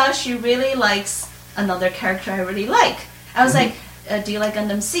turns out she really likes another character I really like. I was like, do you like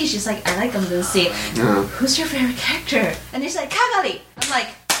Gundam C? She's like, I like Gundam C. Who's your favorite character? And she's like, Kagari. I'm like,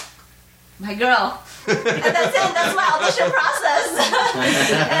 my girl. And that's it. That's my audition process.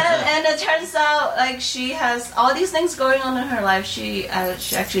 and it turns out like she has all these things going on in her life. She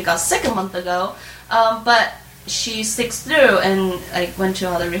actually got sick a month ago, but she sticks through and like went to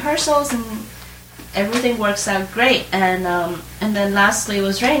all the rehearsals and everything works out great. And then lastly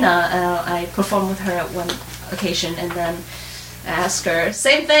was Reina. I performed with her at one occasion, and then I asked her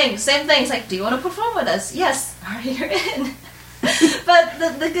same thing. It's like, do you want to perform with us? Yes. All right, you're in. But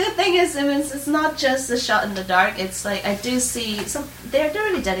the good thing is, I mean, it's not just a shot in the dark. It's like I do see some. They're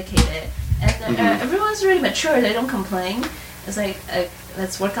really dedicated, and everyone's really mature. They don't complain. It's like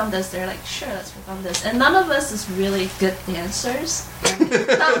let's work on this. They're like, sure, let's work on this. And none of us is really good dancers.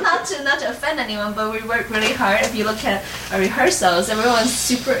 not to offend anyone, but we work really hard. If you look at our rehearsals, everyone's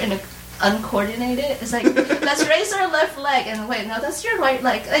super uncoordinated. It's like, let's raise our left leg, and wait, no, that's your right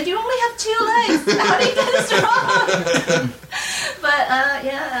leg. Like, you only have 2 legs. How do you get this wrong? But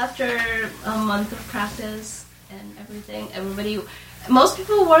after a month of practice and everything, most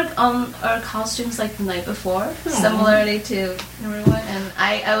people work on our costumes like the night before, similarly to everyone. And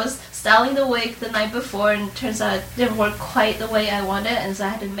I was styling the wig the night before, and it turns out it didn't work quite the way I wanted, and so I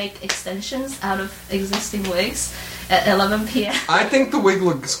had to make extensions out of existing wigs at 11 p.m. I think the wig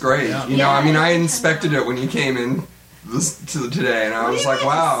looks great. Yeah. You know, I mean, I inspected it when you came in today, and I was like,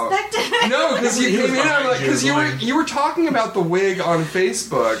 wow. No, because you came in, because you were talking about the wig on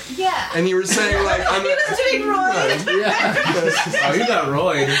Facebook. Yeah. And you were saying, like, I'm he was doing Roy. Oh, you got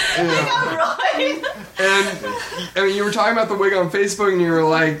Roy. And I mean, you were talking about the wig on Facebook, and you were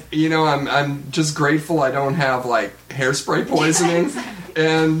like, you know, I'm just grateful I don't have like hairspray poisoning. Exactly.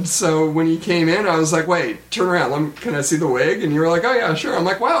 And so when you came in, I was like, wait, turn around, can I see the wig? And you were like, oh yeah, sure. I'm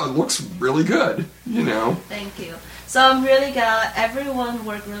like, wow, it looks really good. You know. Thank you. So I'm really glad everyone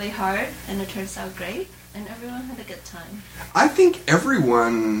worked really hard, and it turns out great, and everyone had a good time. I think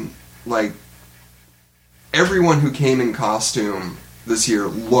everyone who came in costume this year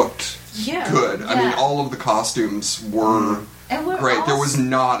looked good. I mean, all of the costumes were great. There was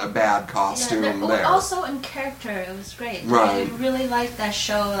not a bad costume there. Also in character, it was great. Right. I really liked that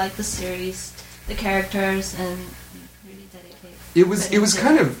show, like the series, the characters, and really dedicated.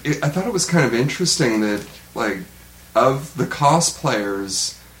 I thought it was kind of interesting that, like, of the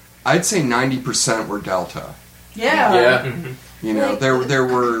cosplayers, I'd say 90% were Delta. Yeah. Mm-hmm. You know, Like, there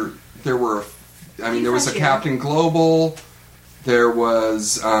were I mean, there was a Captain Global. There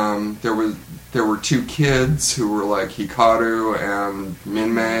was there were 2 kids who were like Hikaru and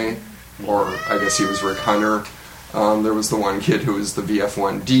Minmay, or I guess he was Rick Hunter. There was the one kid who was the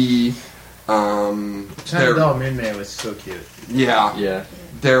VF1D. China doll Minmay was so cute. Yeah. Yeah.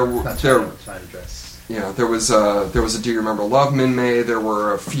 China dress. Yeah, there was a Do You Remember Love Minmay. There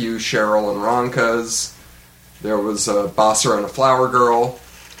were a few Cheryl and Ronkas. There was a Basara and a Flower Girl.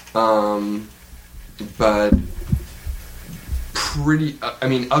 But I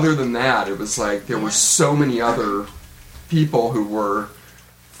mean, other than that, it was like there were so many other people who were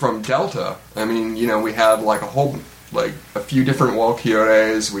from Delta. I mean, you know, we had like a few different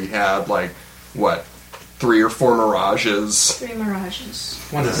Walkyores. We had 3 or 4 Mirages. 3 Mirages.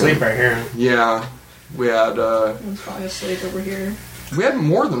 One's asleep right here. Yeah. We had One's probably asleep over here. we had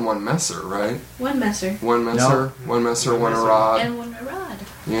more than one messer, right? One messer. One messer, one Arad. And one Arad.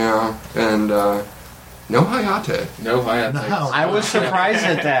 Yeah, and no Hayate. No Hayate. No. I was surprised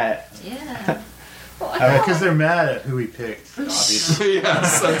at that. Yeah. Well, Because they're mad at who we picked, obviously.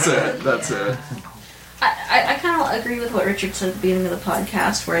 Yes, that's it. I kind of agree with what Richard said at the beginning of the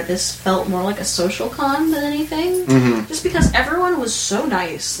podcast, where this felt more like a social con than anything. Mm-hmm. Just because everyone was so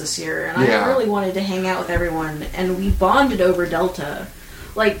nice this year, and Yeah. I really wanted to hang out with everyone, and we bonded over Delta.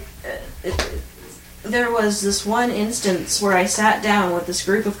 There was this one instance where I sat down with this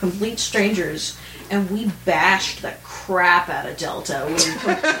group of complete strangers, and we bashed the crap out of Delta. We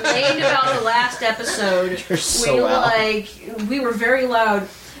complained about the last episode. You're so loud. We were very loud.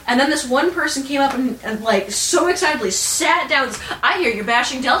 And then this one person came up and so excitedly sat down. I hear you're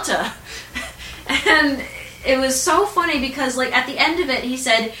bashing Delta. And it was so funny because at the end of it he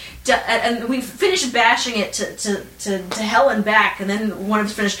said, and we finished bashing it to hell and back, and then one of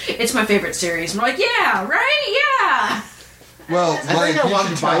us finished, it's my favorite series. And we're like, yeah, right? Yeah. Well, I think I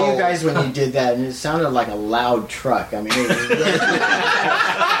walked by tell- you guys when you did that, and it sounded like a loud truck. I mean, it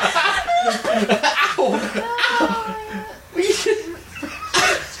was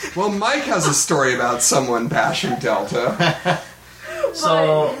Well, Mike has a story about someone bashing Delta.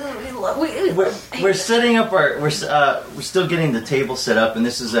 So we're setting up we're still getting the table set up, and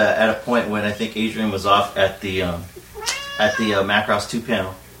this is at a point when I think Adrian was off at the Macross 2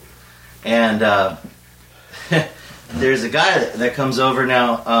 panel, and there's a guy that comes over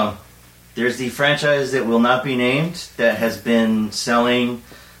now. There's the franchise that will not be named that has been selling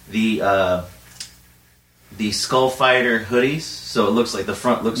the Skull Fighter hoodies. So it looks like the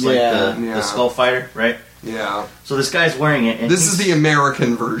front looks like the Skull Fighter, right? Yeah. So this guy's wearing it. And this is the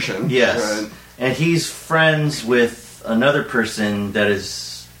American version. Yes. Right? And he's friends with another person that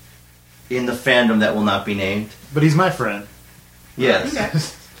is in the fandom that will not be named. But he's my friend. Yes. Okay.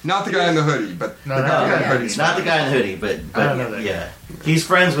 Not the guy in the hoodie, but No, the not guy the in guy the in the hoodie. Not the guy in the hoodie, but I don't know that yeah. He's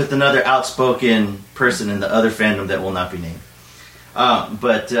friends with another outspoken person in the other fandom that will not be named.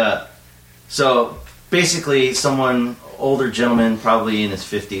 So basically someone, older gentleman, probably in his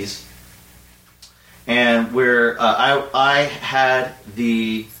 50s. And I had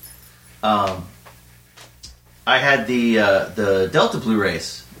the Delta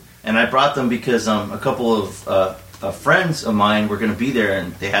Blu-rays And I brought them because a couple of friends of mine were going to be there,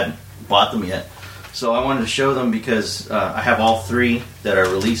 and they hadn't bought them yet. So I wanted to show them because I have all 3 that are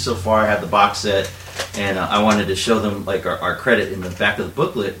released so far. I have the box set, and I wanted to show them like our credit in the back of the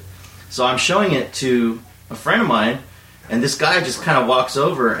booklet. So I'm showing it to a friend of mine, and this guy just kind of walks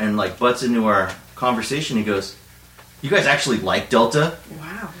over and like butts into our conversation. He goes, "You guys actually like Delta?"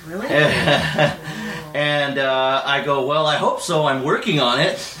 Wow, really? And I go, "Well, I hope so. I'm working on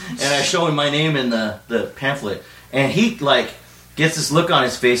it." And I show him my name in the pamphlet, and he like gets this look on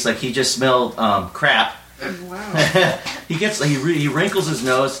his face like he just smelled crap. Wow. he wrinkles his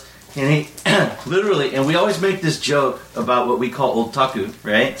nose, and he literally, and we always make this joke about what we call otaku,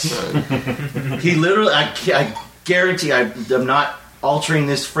 right? He literally, I guarantee I'm not altering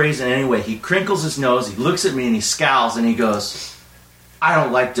this phrase in any way. He crinkles his nose, he looks at me, and he scowls, and he goes, "I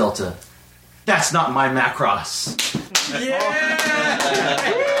don't like Delta. That's not my MACROSS." Yeah!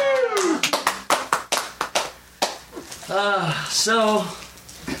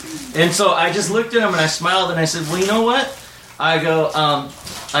 So I just looked at him and I smiled and I said, "Well, you know what?" I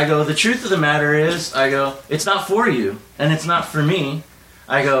go, "The truth of the matter is," I go, "it's not for you and it's not for me."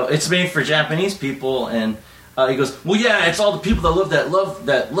 I go, "It's made for Japanese people." And he goes, "Well, yeah, it's all the people that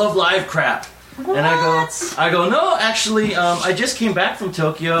love live crap." What? And I go, "No, actually, I just came back from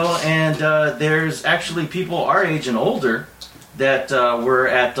Tokyo, and there's actually people our age and older that were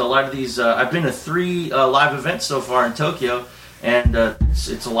at a lot of these. I've been to 3 live events so far in Tokyo, and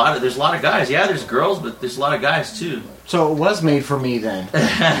it's a lot of. There's a lot of guys. Yeah, there's girls, but there's a lot of guys too." So it was made for me then.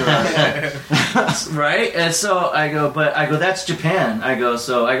 Right? And so I go, "That's Japan." I go,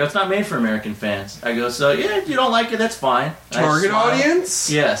 "It's not made for American fans." I go, "So yeah, if you don't like it, that's fine." Target audience?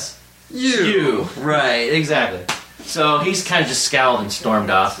 Yes. You. Right, exactly. So he's kind of just scowled and stormed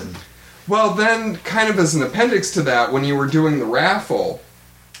off. And well, then, kind of as an appendix to that, when you were doing the raffle,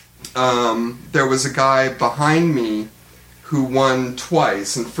 there was a guy behind me who won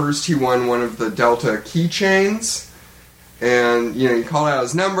twice. And first he won one of the Delta keychains. And, he called out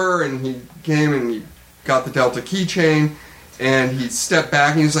his number, and he came and he got the Delta keychain. And he stepped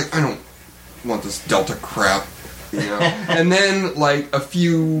back, and he was like, "I don't want this Delta crap." And then, like, a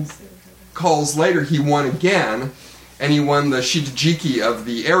few calls later, he won again, and he won the Shitajiki of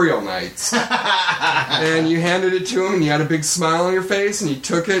the Aerial Knights. And you handed it to him, and he had a big smile on your face, and he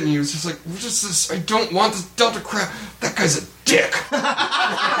took it, and he was just like, "What is this? I don't want this Delta crap. That guy's a dick."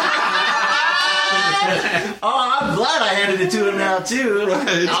 Oh, I'm glad I handed it to him now too.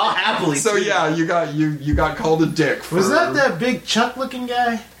 Right. I'll happily. So too. yeah, you got called a dick. Was that big Chuck-looking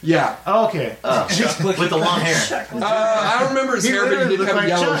guy? Yeah. Oh, okay. With the long hair. I don't remember his hair, but he did have a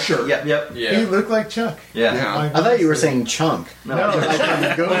yellow shirt. Yep. Yeah. He looked like Chuck. Yeah. Like, I thought you were saying chunk. No. Like on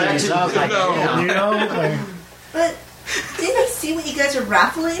the Goonies. I was like, like, But didn't I see what you guys are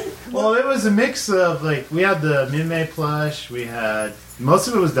raffling? well, it was a mix of, like, we had the Minmay plush, we had, most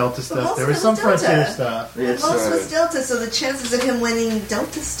of it was Delta stuff, most there of was it some was Delta. Frontier stuff. Yes. Most was Delta, so the chances of him winning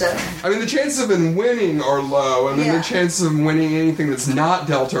Delta stuff. I mean, the chances of him winning are low, and then Yeah. the chances of him winning anything that's not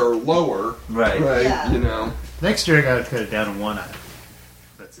Delta are lower. Right. Right. Yeah. Next year I gotta cut it down to 1 item.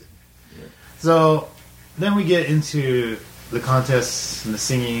 That's it. So, then we get into the contests and the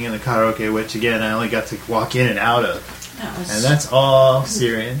singing and the karaoke, which again I only got to walk in and out of. And that's all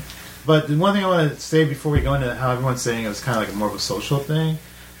Syrian. But the one thing I want to say before we go into how everyone's saying it was kind of like more of a social thing,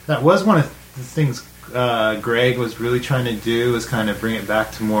 that was one of the things Greg was really trying to do, was kind of bring it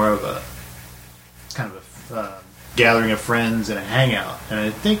back to more of a kind of a gathering of friends and a hangout. And I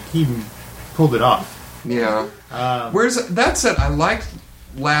think he pulled it off. Yeah. Whereas that said, I liked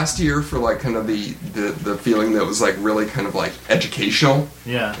last year for like kind of the feeling that was like really kind of like educational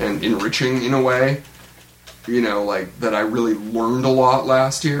and enriching in a way. Like that I really learned a lot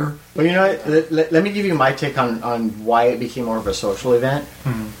last year. Well, you know what? Let me give you my take on why it became more of a social event.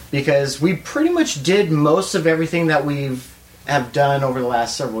 Mm-hmm. Because we pretty much did most of everything that have done over the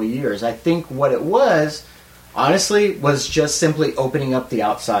last several years. I think what it was, honestly, was just simply opening up the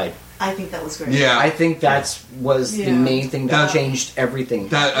outside. I think that was great. Yeah. I think that was the main thing that changed everything.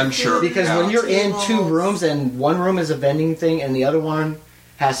 That I'm sure. Because when you're in 2 rooms and one room is a vending thing and the other one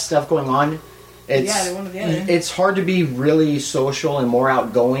has stuff going on, it's hard to be really social and more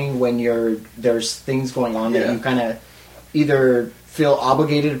outgoing when there's things going on that you kind of either feel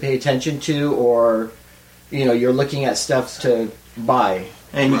obligated to pay attention to, or you're looking at stuff to buy.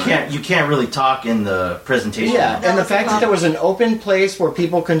 And you can't really talk in the presentation. Yeah, and the fact that there was an open place where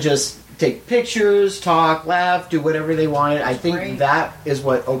people can just take pictures, talk, laugh, do whatever they wanted, I think that is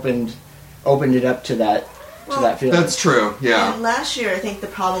what opened it up to that feeling. That's true, yeah. And last year, I think the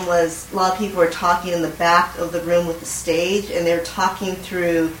problem was a lot of people were talking in the back of the room with the stage, and they were talking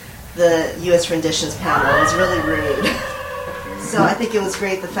through the U.S. renditions panel. It was really rude. So I think it was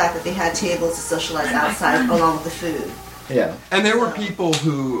great the fact that they had tables to socialize outside along with the food. Yeah. And there were people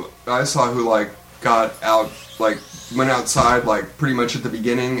who I saw who like got out, like went outside like pretty much at the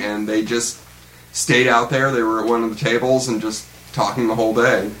beginning, and they just stayed out there. They were at one of the tables and just talking the whole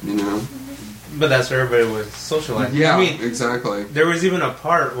day, you know. But that's where everybody was socializing. Yeah, I mean, exactly. there was even a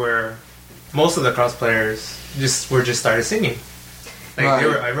part where most of the cross players just started singing. Like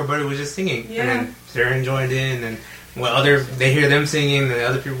everybody was just singing, and then Sarah joined in, and they hear them singing, and the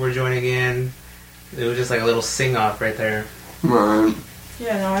other people were joining in. It was just like a little sing off right there. Right.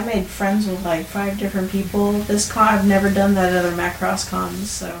 Yeah, no, I made friends with like 5 different people. This con, I've never done that at other MACROSS cons,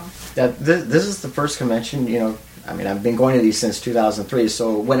 so. This is the first convention, you know. I mean, I've been going to these since 2003,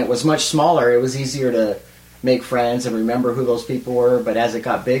 so when it was much smaller, it was easier to make friends and remember who those people were. But as it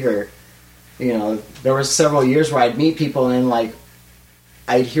got bigger, you know, there were several years where I'd meet people and, like,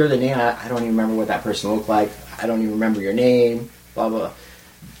 I'd hear the name, I don't even remember what that person looked like, I don't even remember your name, blah, blah.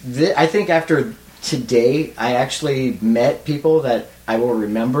 I think after today, I actually met people that I will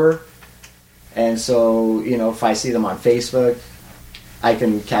remember, and so, you know, if I see them on Facebook, I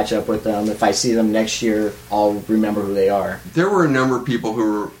can catch up with them. If I see them next year, I'll remember who they are. There were a number of people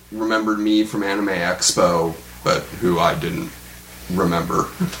who remembered me from Anime Expo, but who I didn't remember.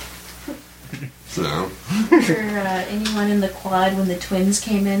 So. For anyone in the quad when the twins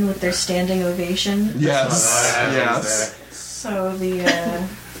came in with their standing ovation? Yes. Yes. So the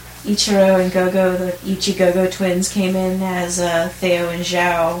Ichiro and Gogo, the Ichigogo twins came in as Theo and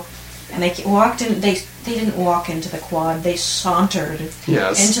Zhao, and they walked in. They didn't walk into the quad. They sauntered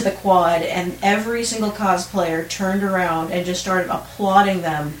into the quad, and every single cosplayer turned around and just started applauding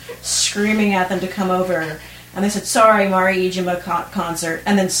them, screaming at them to come over. And they said, "Sorry, Mari Ijima concert,"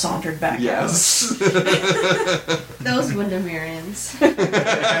 and then sauntered back Yes. Those Windermerians.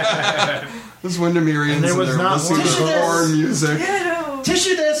 Those Windermerians and there was they're not listening one to of foreign music.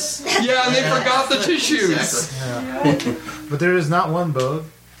 Tissue this! Yeah, and they forgot the tissues. Yeah. But there is not one Bogue.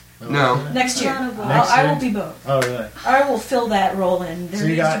 No. Next year. Next I year? will be Bogue. Oh, really? I will fill that role in. There So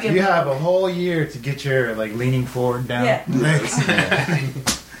you needs to be a you have Bogue. a whole year to get your like leaning forward down. Yeah.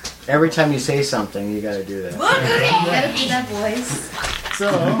 Every time you say something, you gotta do that. Gotta do that voice. So,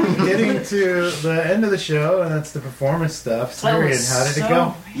 getting to the end of the show, and that's the performance stuff. Syrian, how did it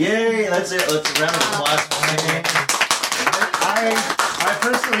go? Yay! Let's round of applause. I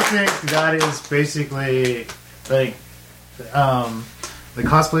personally think that is basically like the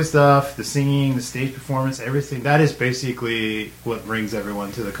cosplay stuff, the singing, the stage performance, everything. That is basically what brings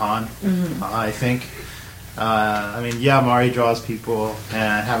everyone to the con. I think. I mean, yeah, Mari draws people,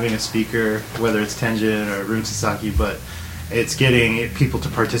 and having a speaker, whether it's Tenjin or Rune Sasaki, but it's getting people to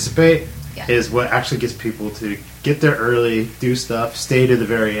participate is what actually gets people to get there early, do stuff, stay to the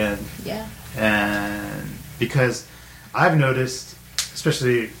very end. Yeah. And because I've noticed,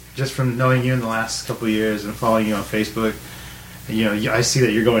 especially just from knowing you in the last couple of years and following you on Facebook, you know, I see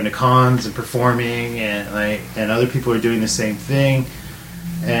that you're going to cons and performing, and other people are doing the same thing,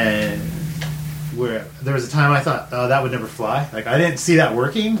 and where there was a time I thought, oh, that would never fly. Like, I didn't see that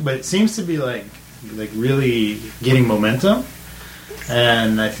working, but it seems to be like really getting momentum.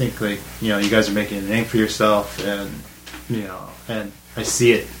 And I think, like, you know, you guys are making a name for yourself, and you know, and I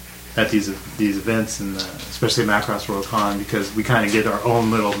see it at these events, and especially Macross World Con, because we kind of get our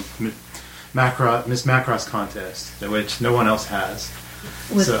own little Miss Macross contest, which no one else has.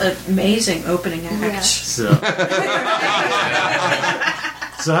 With an amazing opening act. Yeah.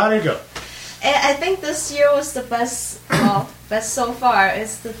 So how did it go? I think this year was the best. Well, best so far.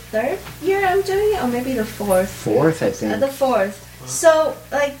 It's the 3rd year I'm doing it, or maybe the 4th. 4th, I think. The 4th. So,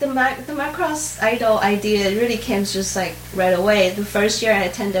 like, the Macross Idol idea really came just, like, right away. The first year I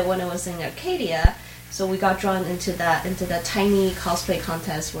attended when I was in Arcadia, so we got drawn into that tiny cosplay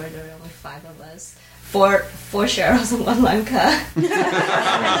contest where there were only 5 of us. 4 Cheryls and 1 Lanka. And then,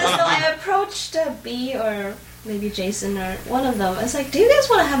 so I approached B or maybe Jason or one of them. I was like, do you guys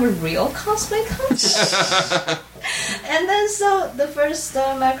want to have a real cosplay contest? And then so the first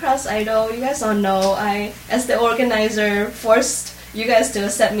Macross Idol, you guys all know, I, as the organizer, forced you guys to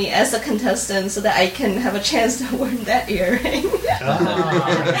accept me as a contestant so that I can have a chance to win that earring.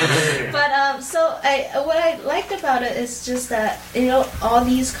 But so what I liked about it is just that, you know, all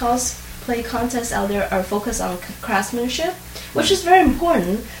these cosplay contests out there are focused on craftsmanship, which is very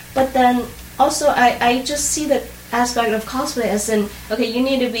important. But then also I just see the aspect of cosplay as in, okay, you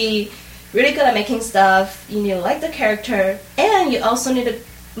need to be really good at making stuff, you need to like the character, and you also need to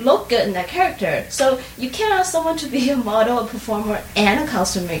look good in that character. So you can't ask someone to be a model, a performer, and a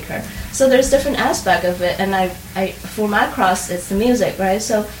costume maker. So there's different aspect of it, and I for Macross, it's the music, right?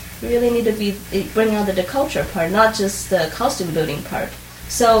 So we really need to bring out the culture part, not just the costume building part.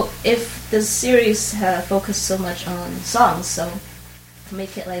 So if the series focused so much on songs, so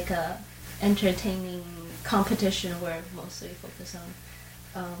make it like a entertaining competition where mostly focus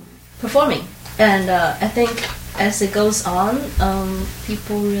on performing. And I think as it goes on,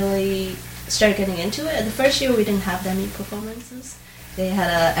 people really start getting into it. The first year we didn't have that many performances. They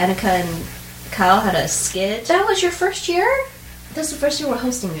had Annika and Kyle had a skit. That was your first year? That's the first year we're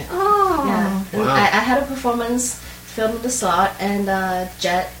hosting it. Oh. Yeah. Wow. I had a performance filmed in the slot, and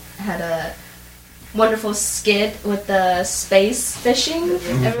Jet had a wonderful skit with the space fishing.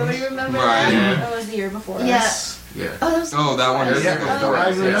 Everybody remember Right. that? That was the year before Yeah. us. Yeah. Oh, that one is Yeah. before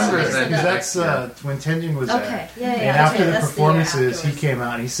I us, yeah. remember Yeah. because that's when Tenjin was there. Okay, yeah. And after the that's performances, year he afterwards. came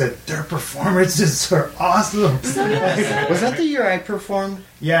out and he said, "Their performances are awesome." Was that the year I performed?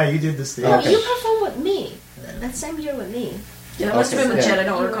 Yeah, you did the stage. No, Okay. you performed with me. That same year with me. Yeah, it must have been with Yeah. Jet. I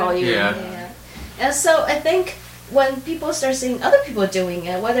don't recall you. Yeah. And so I think when people start seeing other people doing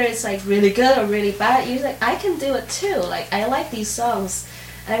it, whether it's like really good or really bad, you're like, I can do it too. Like, I like these songs.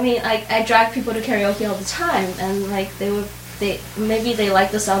 I mean, I drag people to karaoke all the time, and like maybe they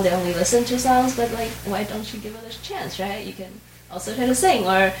like the song, they only listen to songs, but like, why don't you give it a chance, right? You can also try to sing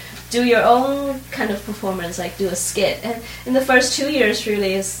or do your own kind of performance, like do a skit. And in the first 2 years,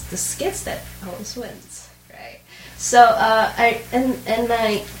 really, is the skits that always wins, right? So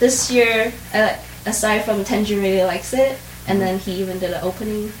this year, aside from Tenjin really likes it, and then he even did an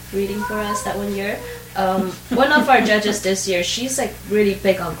opening reading for us that 1 year. One of our judges this year, she's like really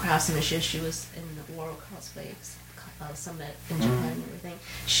big on craftsmanship. She was in the World Cosplay Summit in Japan and everything.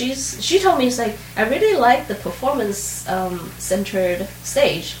 She told me, it's like, I really like the performance centered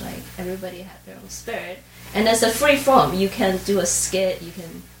stage. Like, everybody had their own spirit, and as a free form, you can do a skit, you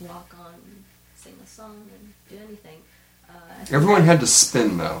can walk on, sing a song, and do anything. Everyone had to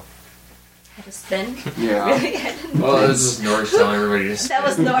spin though. Had to spin. Yeah. Really? I didn't know. Well, this is Norge telling everybody to That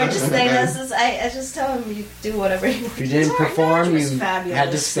was Norge's thing. I just tell him, you do whatever you want. If you didn't perform, was you fabulous had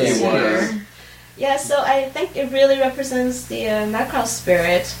to this spin. year. Yeah, so I think it really represents the MACROSS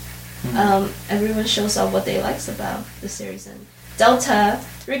spirit. Everyone shows off what they likes about the series, and Delta,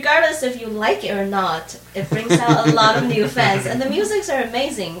 regardless if you like it or not, it brings out a lot of new fans, and the musics are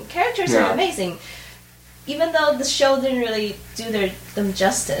amazing, characters are amazing. Even though the show didn't really do them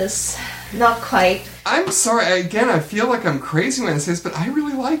justice, not quite. I'm sorry, again, I feel like I'm crazy when I say this, but I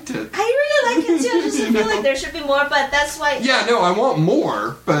really liked it. I really like it too. I just feel like there should be more, but that's why. Yeah, no, I want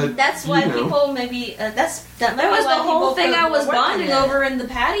more, but That's why you know. people maybe that might That was be why the whole people thing feel I was more work on bonding it. over in the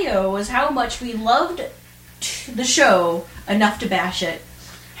patio, was how much we loved the show enough to bash it.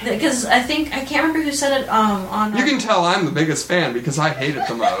 Because I can't remember who said it on... You can tell I'm the biggest fan because I hate it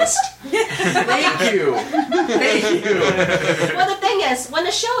the most. Thank you. Thank you. Well, the thing is, when the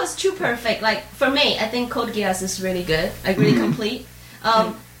show is too perfect, like for me, I think Code Geass is really good, like really complete.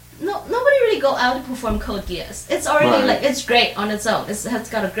 Nobody really go out to perform Code Geass. It's already like it's great on its own. It has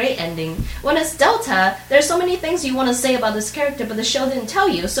got a great ending. When it's Delta, there's so many things you want to say about this character, but the show didn't tell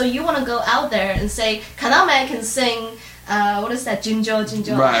you. So you want to go out there and say Kaname can sing. What is that? Jinjo.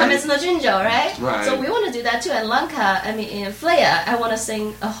 Right. Hametsu no Jinjo, right? Right. So we want to do that too. And in Flea, I want to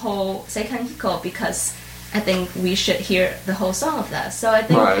sing a whole Seikan Hiko because I think we should hear the whole song of that. So I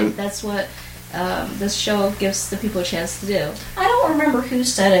think that's what this show gives the people a chance to do. I don't remember who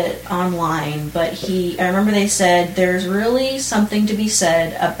said it online, but I remember they said there's really something to be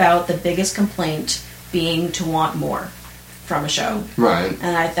said about the biggest complaint being to want more from a show. Right.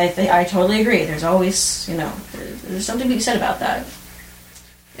 And I totally agree. There's always, there's something to be said about that.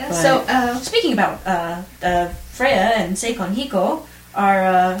 Yeah, But so speaking about Freya and Seikon Hiko,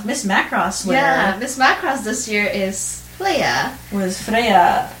 our Miss Macross winner yeah, Miss Macross this year is Flea was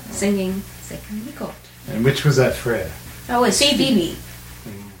Freya. singing Seikan Hiko. And which was that Freya? Oh, it's CBB.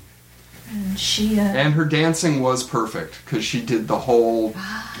 And she... And her dancing was perfect because she did the whole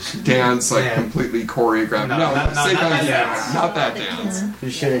dance like completely choreographed. No, No, not that dance. not that dance. You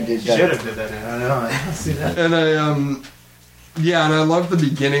should have did Should that. have did that. I don't know. I don't see that. And I loved the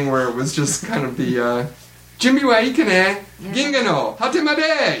beginning where it was just kind of the Jimmy wa ikene, Ginga no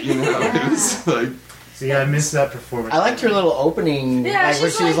Hatemade, it was like. See, I missed that performance. I liked her little opening, Yeah, like where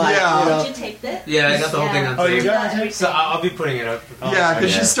she's she was like, Did you tape it? Yeah, I got the whole thing on Oh, you tape. got it? So I'll be putting it up. Yeah,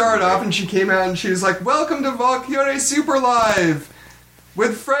 because she started off and she came out and she was like, "Welcome to Valkyrie Super Live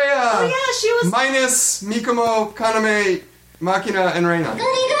with Freya." Oh yeah, she was. Minus Mikomo, Kaname, Makina, and Reina.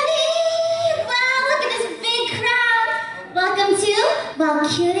 Goody goody! Wow, look at this big crowd! Welcome to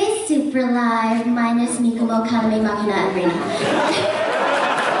Valkyrie Super Live, minus Mikomo, Kaname, Makina, and Reina.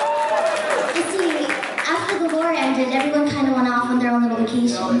 You see, after the Lore tour ended, everyone kind of went off on their own little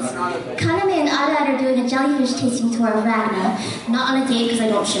vacations. Kaname and Arad are doing a jellyfish tasting tour of Ragna. Not on a date because I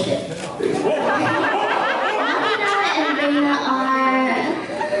don't ship it. Makina and Reina are...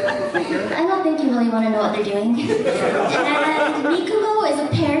 I don't think you really want to know what they're doing. And Mikumo is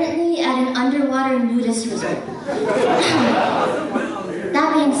apparently at an underwater nudist resort.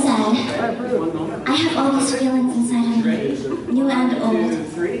 That being said, I have all these feelings inside of me, new and old.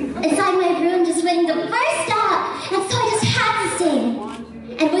 Inside my room just waiting to burst out, and so I just had to sing.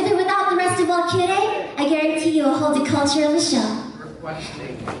 And with or without the rest of Walkure, I guarantee you will hold the culture of the show.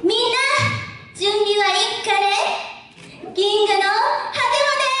 Minna, junbi wa ikkare? Ginga no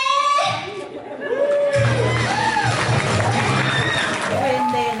hatemode! When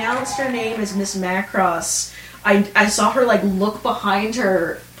they announced her name as Miss Macross, I saw her like look behind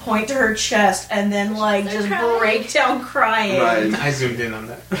her, point to her chest, and then like just break down crying. Right. I zoomed in on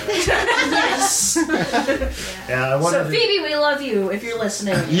that. Yes. Yeah, I So Phoebe, we love you if you're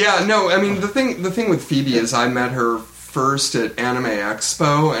listening. Yeah, no, I mean the thing with Phoebe is I met her first at Anime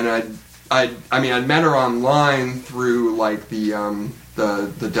Expo, and I'd met her online through like the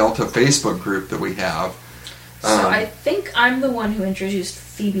Delta Facebook group that we have. So I think I'm the one who introduced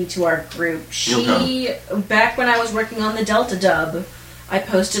Phoebe to our group. She, back when I was working on the Delta dub, I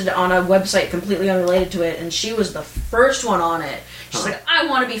posted on a website completely unrelated to it, and she was the first one on it. She's like, I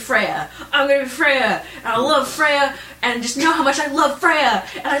want to be Freya. I'm going to be Freya. And I love Freya, and just know how much I love Freya.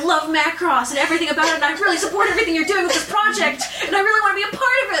 And I love Macross and everything about it, and I really support everything you're doing with this project, and I really want to be a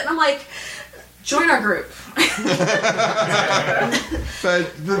part of it. And I'm like, join our group.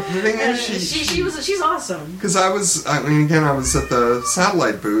 But the thing is, she's awesome. Because I was at the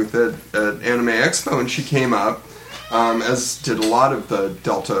satellite booth at Anime Expo, and she came up, as did a lot of the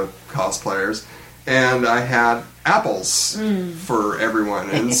Delta cosplayers, and I had apples for everyone,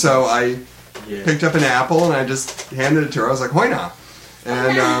 and so I picked up an apple and I just handed it to her. I was like, "Hoina,"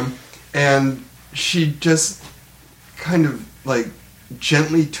 and she just kind of like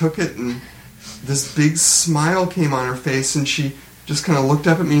gently took it, and this big smile came on her face, and she just kind of looked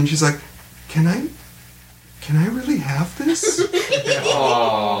up at me and she's like, Can I really have this?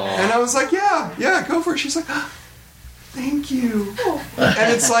 And I was like, yeah, go for it. She's like, thank you.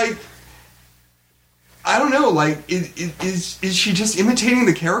 And it's like, I don't know, like, is she just imitating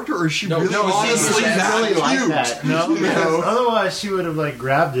the character, or is she honestly that really cute? like that. No, because otherwise she would have like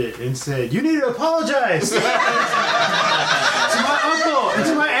grabbed it and said, "You need to apologize to my uncle and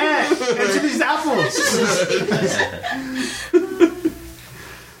to my aunt and to these apples."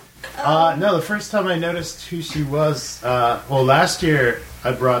 No, the first time I noticed who she was, last year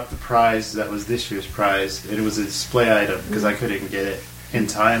I brought the prize that was this year's prize, and it was a display item because I couldn't get it in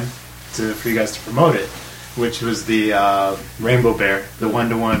time for you guys to promote it, which was the rainbow bear, the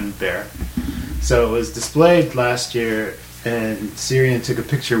 1-to-1 bear. So it was displayed last year, and Syrian took a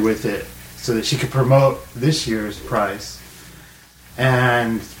picture with it so that she could promote this year's prize.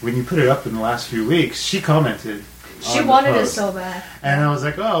 And when you put it up in the last few weeks, she commented. She wanted it so bad. And I was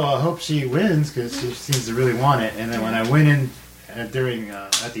like, oh, well, I hope she wins because she seems to really want it. And then when I went in at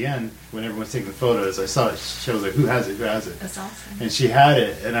the end, when everyone was taking photos, I saw it. She was like, who has it? That's awesome. And she had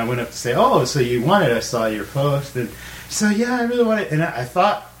it. And I went up to say, oh, so you want it? I saw your post. And she said, yeah, I really want it. And I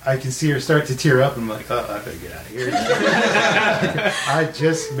thought I can see her start to tear up. I'm like, oh, I gotta get out of here. I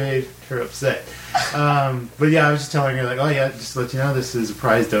just made her upset. But yeah, I was just telling her, like, oh yeah, just to let you know, this is a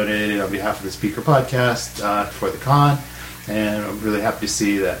prize donated on behalf of the SpeakerPODcast for the con. And I'm really happy to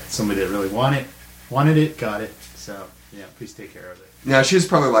see that somebody that really wanted it, got it. So, yeah, please take care of it. Yeah, she was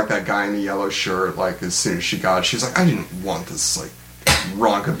probably like that guy in the yellow shirt, like, as soon as she got it, she was like, I didn't want this, like,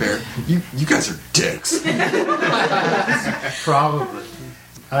 Ronka bear. You guys are dicks. Probably.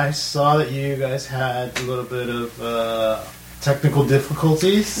 I saw that you guys had a little bit of technical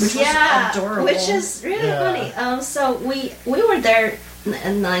difficulties. Which was adorable. Which is really funny. So we were there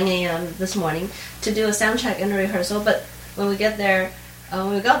at 9 a.m. this morning to do a sound check and a rehearsal, but when we got there,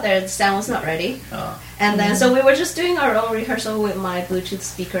 the sound was not ready. And then, so we were just doing our own rehearsal with my Bluetooth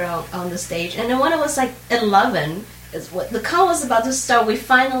speaker on the stage. And then when it was like 11, the con was about to start, we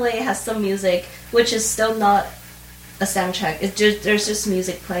finally had some music, which is still not a sound check. There's just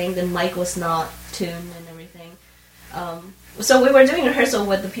music playing. The mic was not tuned and everything. So we were doing rehearsal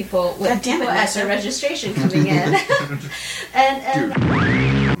with the people at the registration coming in, and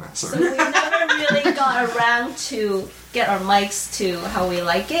so we never really got around to get our mics to how we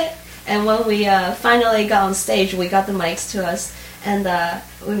like it. And when we finally got on stage, we got the mics to us, and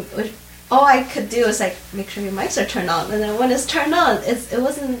all I could do was like make sure your mics are turned on. And then when it's turned on, it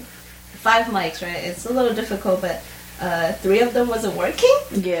wasn't 5 mics, right? It's a little difficult, but 3 of them wasn't working.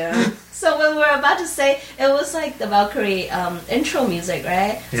 Yeah. So when we were about to say, it was like the Valkyrie intro music,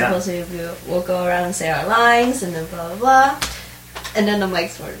 right? Yeah. Supposedly we'll go around and say our lines and then blah blah blah, and then the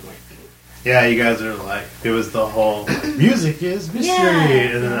mics weren't working. Yeah, you guys are like, it was the whole like, music is mystery,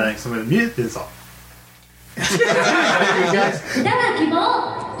 Yeah. and then like some of the music is all. You guys, 歌は希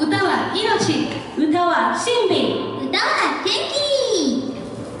望、歌は命、歌は神秘、歌は元気。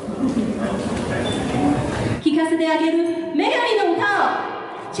聞かせてあげる女神の歌を、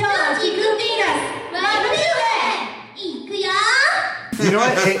超時空ヴィーナス、ラブリューへ行くよ。 You know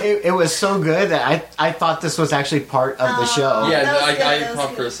what? It was so good that I thought this was actually part of the show. Yeah, that was good, I that was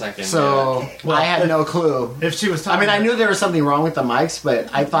popped good. for a second. So I had no clue. if she was I talking, mean, I knew there was something wrong with the mics, but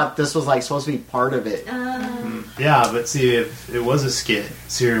I thought this was like supposed to be part of it. Yeah, but see, if it was a skit,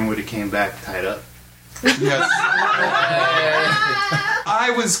 Syrian would have came back tied up. Yes.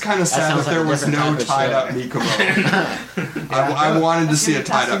 I was kind of sad sounds that there like a was different no type of tied up Mikomo. I wanted to see a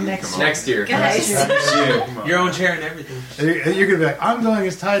tied up Mikomo. Next year. Guys, Your own chair and everything. You're gonna be like, I'm going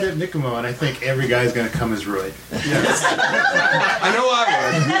as tied up Mikomo, and I think every guy's gonna come as Roy. Yes. I know I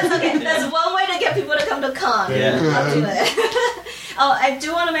would. that's okay. That's one way to get people to come to con. Yeah. I'll do it. Oh, I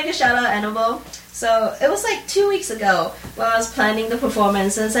do want to make a shout out, Annabelle. So it was like 2 weeks ago when I was planning the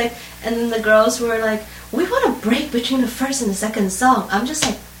performance, and it's like, and then the girls were like, "We want a break between the first and the second song." I'm just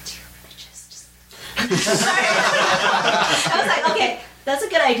like, "Dear bitches." Sorry. I was like, okay, that's a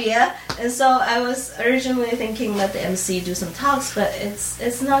good idea. And so I was originally thinking let the MC do some talks, but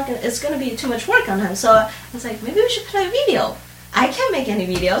it's not gonna, it's gonna be too much work on him. So I was like, maybe we should put a video. I can't make any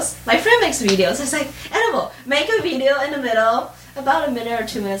videos. My friend makes videos. I was like, Annabelle, make a video in the middle, about a minute or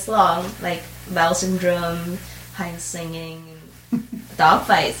 2 minutes long, like Bowel syndrome, high singing, dog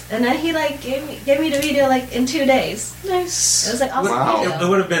fights. And then he like gave me the video like in 2 days. Nice. It was like awesome Wow. video. It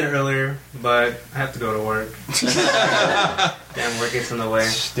would have been earlier, but I have to go to work. Damn, work gets in the way.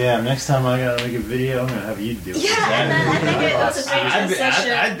 Damn, next time I gotta make a video, I'm gonna have you do it. Yeah, and then I think it was a great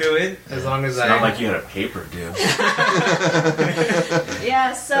transition. I'd do it as long as It's not like you had a paper due.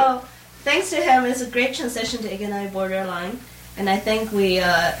 Yeah, so thanks to him, it's a great transition to Ignite Borderline. And I think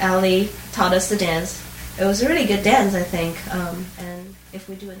Ali taught us to dance. It was a really good dance, I think. And if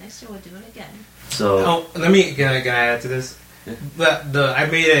we do it next year, we'll do it again. So Oh, can I add to this? I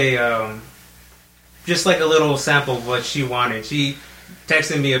made a just like a little sample of what she wanted. She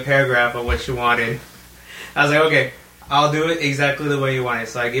texted me a paragraph of what she wanted. I was like, okay, I'll do it exactly the way you want it.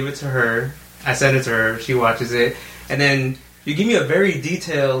 So I give it to her. I send it to her. She watches it, and then you give me a very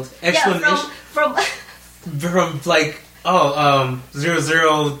detailed explanation Yeah, from like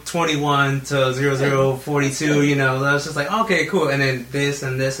 0021 to 0042. You know, I was just like, okay, cool. And then this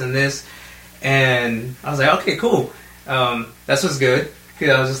and this and this, and I was like, okay, cool. That's what's good. Cause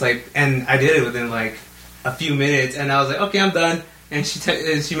I was just like, and I did it within like a few minutes, and I was like, okay, I'm done. And she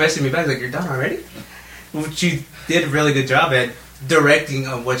messaged me back like, you're done already? Which you did a really good job at directing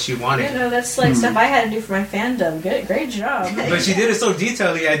on what she wanted. You know, that's like stuff I had to do for my fandom. Great job. But she did it so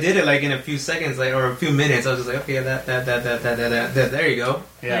detailedly. I did it like in a few seconds, like or a few minutes. I was just like, okay, that. There you go.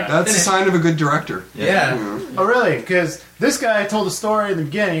 Yeah. That's a sign of a good director. Yeah. Oh, really? Because this guy told a story in the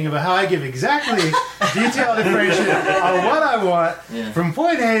beginning about how I give exactly detailed information on what I want from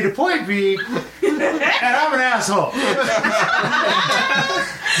point A to point B, and I'm an asshole.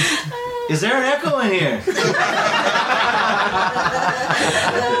 is there an echo in here?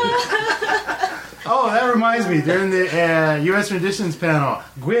 Oh, that reminds me. During the U.S. Renditions panel,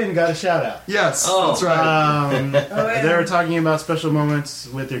 Gwen got a shout out. Yes, that's right. They were talking about special moments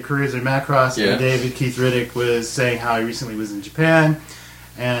with their careers at MACROSS, Yeah. and David Keith Riddick was saying how he recently was in Japan,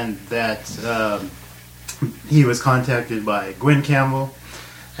 and that he was contacted by Gwen Campbell,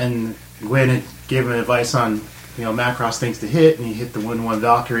 and Gwen gave him advice on MACROSS things to hit, and he hit the 1-1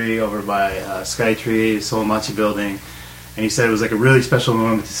 Valkyrie over by Skytree, Solomachi building. And he said it was like a really special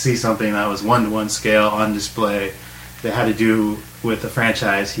moment to see something that was 1-to-1 scale on display that had to do with the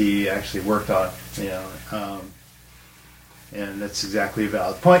franchise he actually worked on. And that's exactly a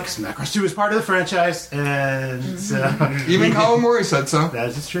valid point because MACROSS 2 is part of the franchise, and Even Kawamori said so. That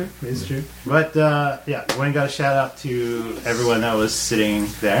is true. It's true. But Gwen got a shout out to everyone that was sitting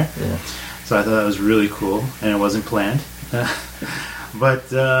there. Yeah. So I thought that was really cool, and it wasn't planned.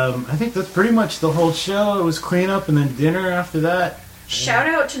 But I think that's pretty much the whole show. It was cleanup and then dinner after that. Shout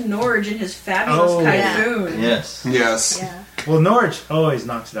out to Norge and his fabulous Typhoon. Yes. Yes. Yeah. Well, Norge always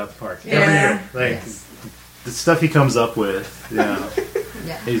knocks it out the park. Yeah. Every year. Like, the stuff he comes up with, Yeah,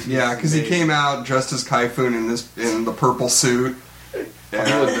 because he came out dressed as Kaifun in the purple suit,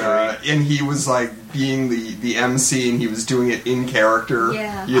 and he was like being the MC, and he was doing it in character.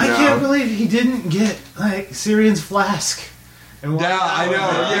 Yeah. You know? I can't believe he didn't get like Syrian's flask. And Yeah, I know.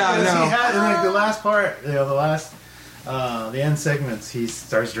 Yeah, I know. He had in like the last part, the end segments, he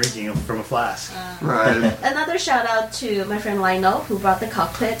starts drinking from a flask. Right. Another shout out to my friend Lionel who brought the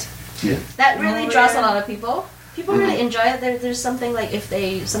cockpit. Yeah. That really draws a lot of people. People really enjoy it. There's something like if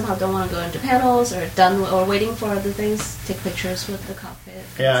they somehow don't want to go into panels or waiting for other things, take pictures with the cockpit.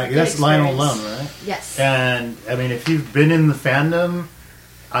 Yeah, that's Lionel Lum, right? Yes. And I mean, if you've been in the fandom,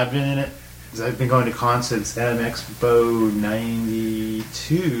 I've been in it. 'Cause I've been going to cons since Anime Expo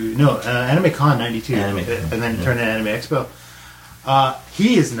 '92. No, Anime Con '92, and then turned to Anime Expo.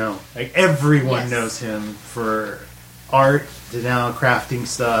 He is known. Like everyone knows him for art to now crafting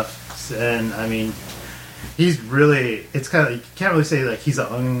stuff, and I mean. He's really, it's kind of, you can't really say like he's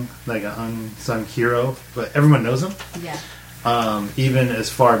an unsung hero, but everyone knows him. Yeah. Even as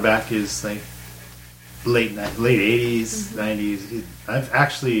far back as like late 80s, 90s. I've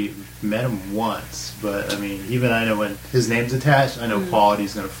actually met him once, but I mean, even I know when his name's attached, I know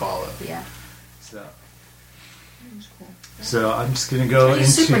quality's going to follow. Yeah. So I'm just going to go into...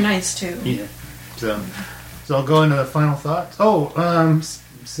 He's super nice, too. Yeah. So I'll go into the final thoughts.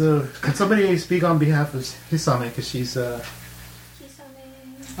 So, can somebody speak on behalf of Hisame, because she's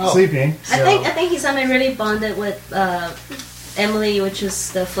sleeping. So. I think Hisame really bonded with Emily, which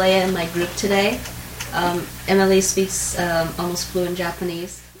is the Flea in my group today. Emily speaks almost fluent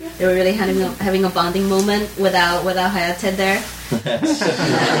Japanese. They were really having a bonding moment without Hayate there.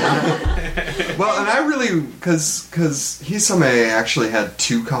 Well, and I really, because Hisame actually had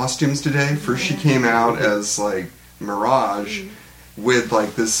 2 costumes today. First, she came out as like Mirage. With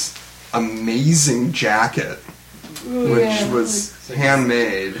like this amazing jacket, which was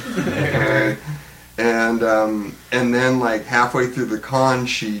handmade, and then like halfway through the con,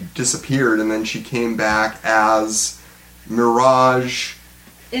 she disappeared, and then she came back as Mirage,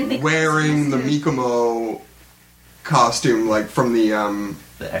 wearing the Mikomo costume, like from the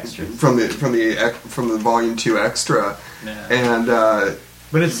extra, from the Volume 2 extra, and.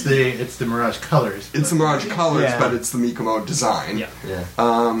 But it's the Mirage colors. It's the Mirage colors, but it's the Mikomo design. Yeah.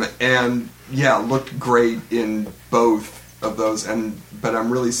 And looked great in both of those. But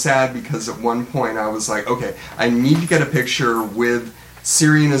I'm really sad because at one point I was like, okay, I need to get a picture with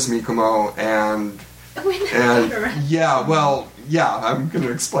Syrian as Mikomo and I'm going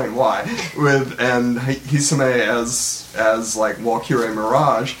to explain why. And Hisame as like Walkure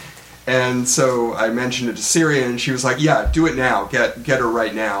Mirage. And so I mentioned it to Syrian, and she was like, yeah, do it now. Get her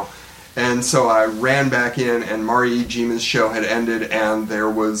right now. And so I ran back in, and Mari Ijima's show had ended, and there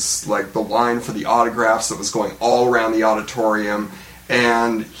was like the line for the autographs that was going all around the auditorium,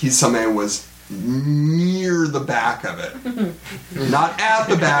 and Hisame was near the back of it. Not at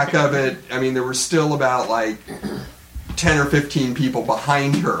the back of it. I mean, there were still about like 10 or 15 people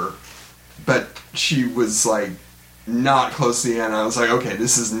behind her, but she was like not close to the end. I was like, okay,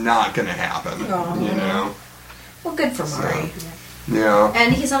 this is not going to happen. Aww. You know? Well, good for Mari. Yeah.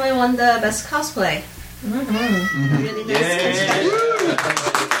 And he's only won the best cosplay. Really nice.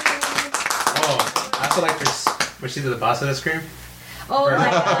 Oh, I feel like when she did the boss of scream. Oh my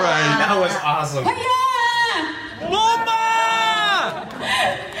god. That was awesome. Mama!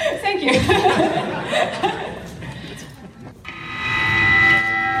 Thank you.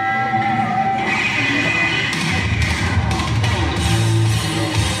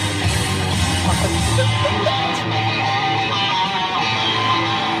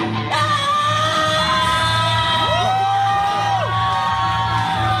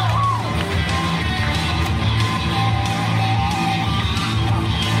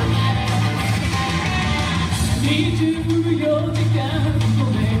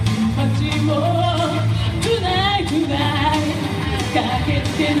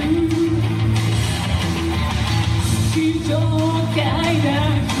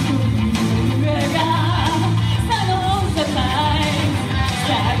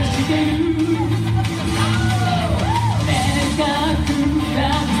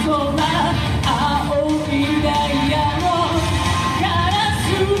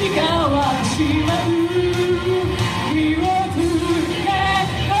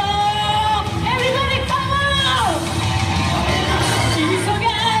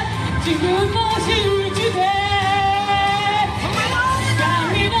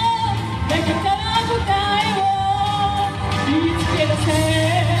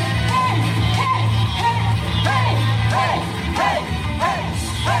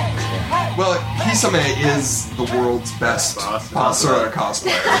 Well, Hisame is the world's best Basura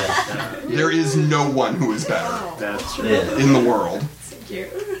cosplayer. There is no one who is better That's true. in the world. you.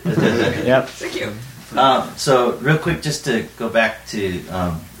 Yep. Thank you. So real quick, just to go back to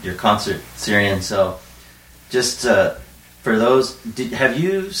your concert, Syrian. So just for those, have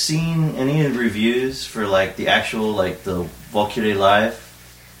you seen any reviews for like the actual like the Valkyrie live?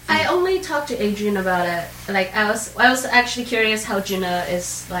 I only talked to Adrian about it. Like I was actually curious how Gina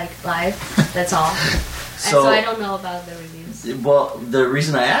is like live. That's all. So I don't know about the reviews. Well, the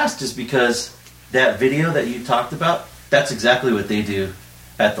reason I asked is because that video that you talked about, that's exactly what they do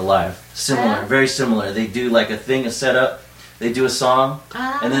at the live. Similar, very similar. They do like a setup, they do a song,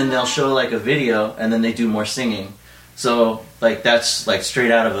 and then they'll show like a video, and then they do more singing. So like that's like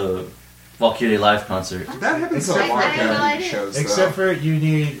straight out of a Valkyrie live concert. That happens a lot of shows, except for you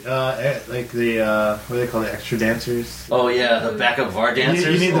need like the what do they call the extra dancers? Oh yeah, the backup VAR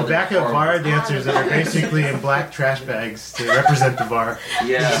dancers. You need the backup VAR dancers that are basically in black trash bags to represent the VAR.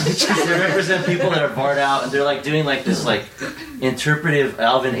 Yeah, they represent people that are VAR'd out, and they're like doing like this like interpretive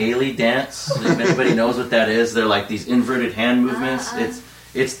Alvin Ailey dance. If anybody knows what that is, they're like these inverted hand movements.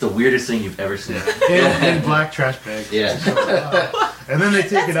 It's the weirdest thing you've ever seen. In black trash bags. Yeah. And then they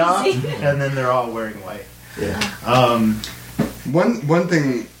take it off, and then they're all wearing white. Yeah. One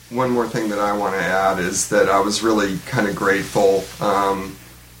more thing that I want to add is that I was really kind of grateful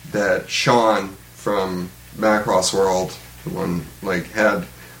that Sean from MACROSS World, the one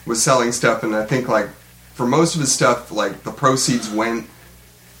was selling stuff, and I think like for most of his stuff, like the proceeds went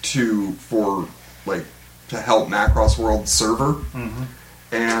to help MACROSS World server. Mm-hmm.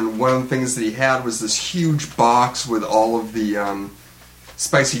 And one of the things that he had was this huge box with all of the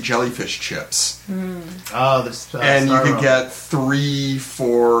spicy jellyfish chips. Mm. Oh, and you could get 3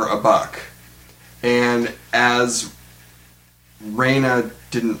 for $1. And as Raina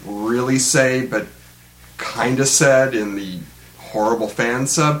didn't really say, but kind of said in the horrible fan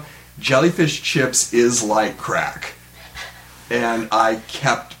sub, jellyfish chips is like crack. And I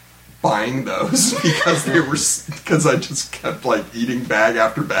kept buying those because I just kept like eating bag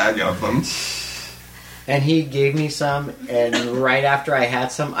after bag of them. And he gave me some, and right after I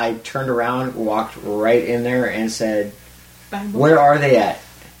had some, I turned around, walked right in there, and said, "Where are they at?"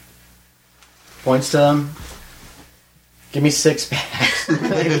 Points to them. Give me 6 bags. Give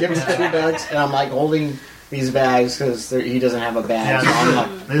me $2, and I'm like holding these bags because he doesn't have a bag. Yeah,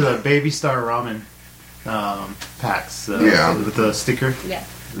 these are Baby Star ramen packs. With the sticker. Yeah.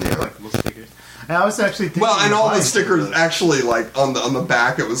 Yeah, like little stickers. And I was actually thinking. Well, and all the stickers actually, like on the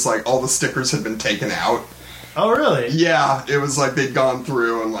back, it was like all the stickers had been taken out. Oh, really? Yeah, it was like they'd gone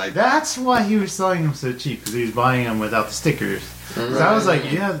through and like. That's why he was selling them so cheap, because he was buying them without the stickers. Right. So I was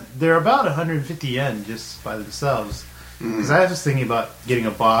like, yeah, they're about 150 yen just by themselves. Because I was just thinking about getting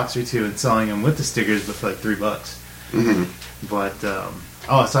a box or 2 and selling them with the stickers, but for like $3. Mm-hmm. But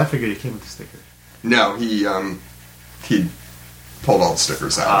so I figured it came with the stickers. No, he pulled all the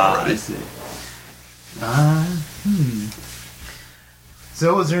stickers out already. I see.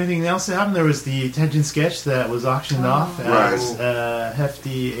 So was there anything else that happened? There was the Tension sketch that was auctioned off at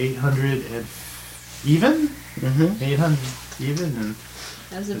hefty 800 and even? Mm-hmm. 800 even. And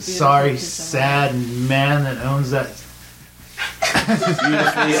that was a sorry, sad man that owns that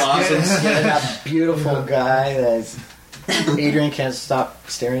beautifully awesome sketch. That beautiful guy that's Adrian can't stop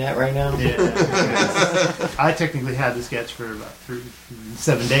staring at right now. Yeah, I technically had the sketch for about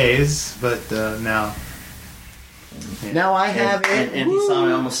 7 days, but now. Yeah. Now I have it. And he saw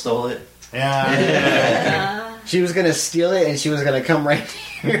me, almost stole it. Yeah. She was gonna steal it, and she was gonna come right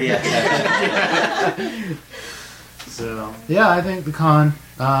here. Yeah. So I think the con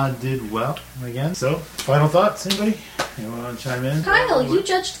did well again. So final thoughts, anybody? You want to chime in? Kyle, you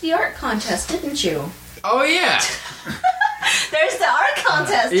judged the art contest, didn't you? Oh yeah. There's the art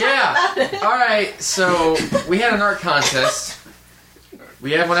contest. Yeah. All right. So we had an art contest.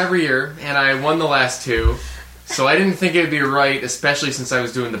 We have one every year, and I won the last 2. So I didn't think it would be right, especially since I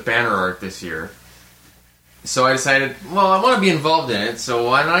was doing the banner art this year. So I decided, well, I want to be involved in it, so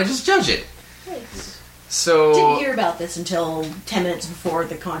why don't I just judge it? Thanks. So Didn't hear about this until 10 minutes before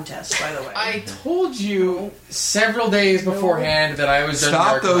the contest, by the way. I told you several days beforehand that I was judging the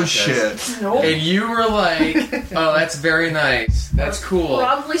art those contest. shit. No. And you were like, oh, that's very nice. That's cool.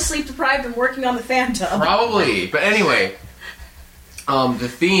 Probably sleep deprived and working on the fan tub. Probably. But anyway, the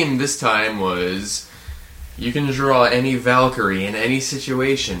theme this time was you can draw any Valkyrie in any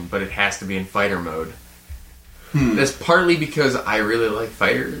situation, but it has to be in fighter mode. That's partly because I really like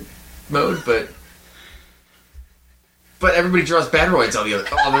fighter mode, but everybody draws Battleroids all the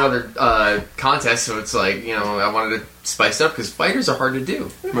other contests, so it's like, I wanted to spice up because fighters are hard to do.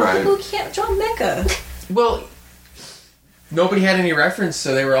 Right. Who can't draw mecha? Well, nobody had any reference,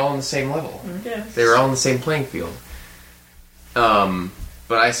 so they were all on the same level. Okay. They were all on the same playing field.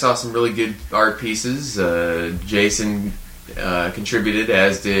 But I saw some really good art pieces. Jason contributed,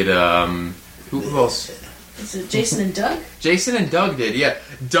 as did who else? Is it Jason and Doug? Jason and Doug did. Yeah,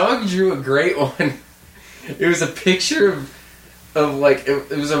 Doug drew a great one. It was a picture of like it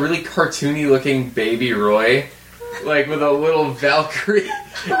was a really cartoony looking baby Roy, like with a little Valkyrie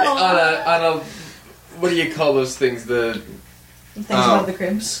on a what do you call those things? The things above the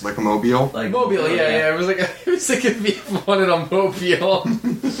cribs. Like a mobile? Like mobile, yeah. It was like a VF1 in a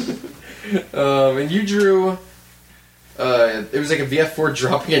mobile. And you drew it was like a VF4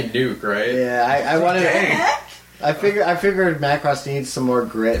 dropping a nuke, right? Yeah, I wanted I figured Macross needs some more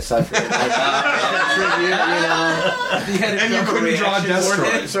grit, so I figured And you couldn't draw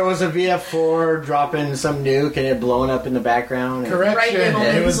Destroy. So it was a VF4 dropping some nuke and it blowing up in the background. Correction.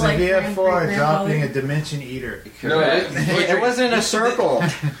 It was like a VF4 grandfather. dropping a Dimension Eater. No, it wasn't a circle.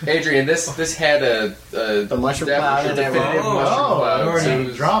 Adrian, this had a mushroom cloud and definitive everything. mushroom cloud. You already So it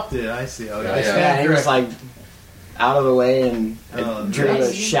was- dropped it. I see. Okay. Yeah, he was like out of the way and drew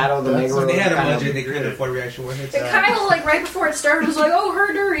the shadow of the When Negro. they had a kind budget, of- they created a 4 reaction warheads. And Kyle, like right before it started, was like, "Oh,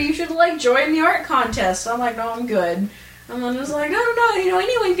 Herder, you should like join the art contest." I'm like, "No, I'm good." And then it was like, "No,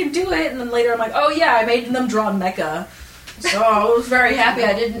 anyone can do it." And then later, I'm like, "Oh yeah, I made them draw Mecha." So I was very happy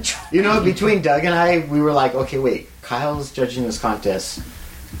I didn't try. Between Doug and I, we were like, okay, wait, Kyle's judging this contest.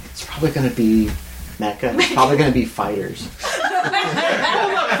 It's probably going to be Mecha. It's probably going to be fighters.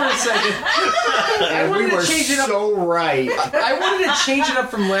 Hold up for a second. I wanted to change it up. So right. I wanted to change it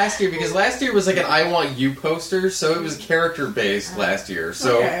up from last year because last year was like an "I Want You" poster, so it was character based last year.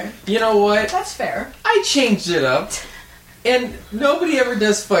 So Okay. you know what? That's fair. I changed it up, and nobody ever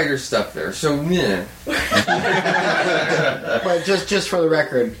does fighter stuff there. So meh. But just for the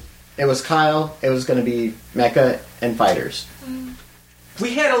record, it was Kyle, it was going to be Mecha and fighters.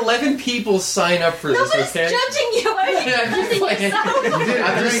 We had 11 people sign up for this. Nobody's Okay. judging you. Why are you judging yourself?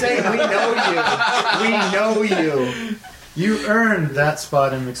 I'm just saying, we know you. You earned that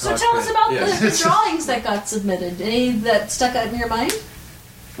spot in the So cockpit. tell us about Yes. the drawings that got submitted. Any that stuck out in your mind?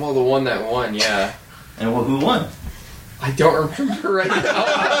 Well, the one that won, yeah. And who won? I don't remember right now.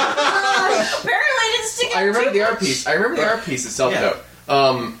 Apparently, it didn't stick out. I remember too the art much. piece. I remember the art piece itself, Yeah.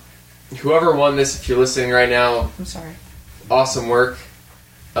 though. Whoever won this, if you're listening right now, I'm sorry. awesome work.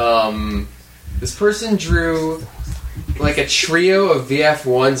 This person drew like a trio of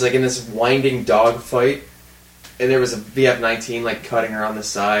VF1s, like in this winding dog fight, and there was a VF19 like cutting around the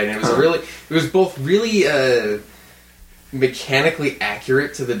side, and it was both really mechanically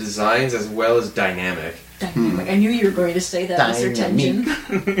accurate to the designs as well as dynamic. Dynamic. I knew you were going to say that, Mr. Tenjin.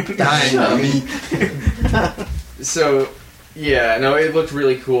 Dynamic. So, yeah, no, it looked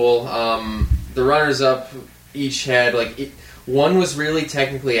really cool. The runners-up each had one was really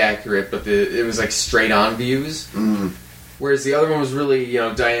technically accurate, but it was like straight-on views. Mm. Whereas the other one was really,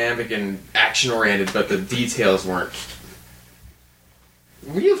 dynamic and action-oriented, but the details weren't.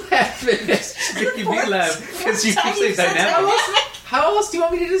 Were you laughing? It's making me laugh because you keep saying dynamic. How else do you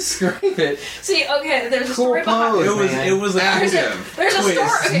want me to describe it? See, okay, there's a Cool story behind pose, It was Active. There's a story.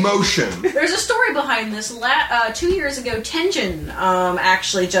 Okay, Motion. there's a story behind this. 2 years ago, Tenjin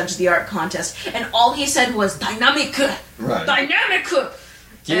actually judged the art contest, and all he said was "dynamic, Right. dynamic."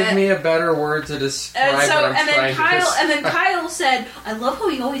 Give me a better word to describe what I'm trying to describe. And then Kyle said, "I love how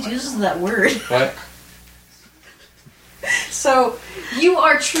he always uses that word." What? So you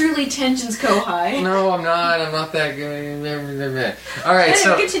are truly Tenjin's kohai. No, I'm not. I'm not that good. All right,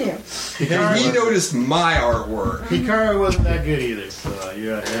 so Continue. He noticed my artwork. Hikaru wasn't that good either, so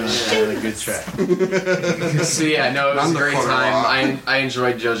you're on a good track. So yeah, no, it was I'm a the great corner time. rock. I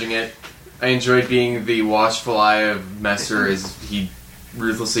enjoyed judging it. I enjoyed being the watchful eye of Messer as he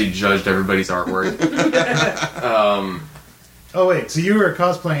ruthlessly judged everybody's artwork. Oh wait, so you were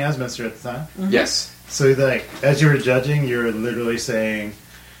cosplaying as Mister at the time? Yes. So like, as you were judging, you were literally saying,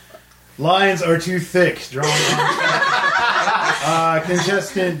 "Lines are too thick. Draw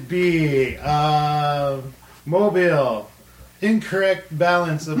contestant B, mobile, incorrect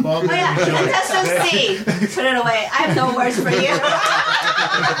balance of ball Oh yeah, bearing joints." contestant C. Put it away. I have no words for you.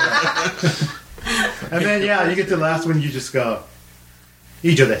 And then you get to the last one, you just go,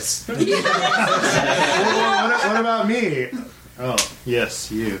 "Ijo desu." What about me? Oh, yes,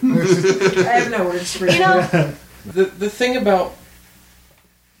 you. I have no words for you. The thing about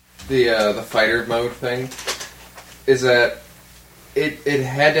the fighter mode thing is that it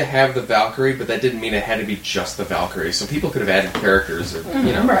had to have the Valkyrie, but that didn't mean it had to be just the Valkyrie. So people could have added characters, or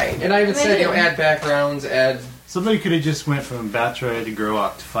right. And I even said, add backgrounds, add. Somebody could have just went from Batroid to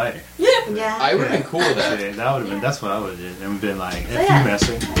Growok to fighter. Yeah. I would have been cool with that. That would have been. That's what I would have did. And been like, "If Yeah. you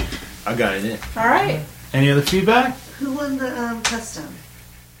messing, I got it in." All right. Any other feedback? Who won the custom?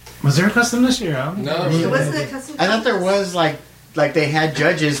 Was there a custom this year? Huh? No, Wasn't it a custom? I thought there was like they had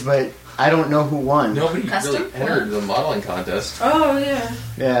judges, but I don't know who won. Nobody Custom? really entered the modeling contest. Oh yeah.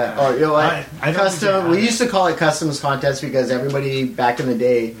 Yeah, or you know what? I don't Custom. think We used to call it customs contest because everybody back in the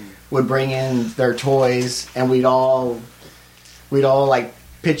day would bring in their toys, and we'd all like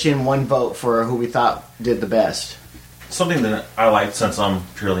pitch in one vote for who we thought did the best. Something that I liked, since I'm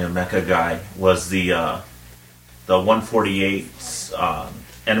purely a mecha guy, was the 148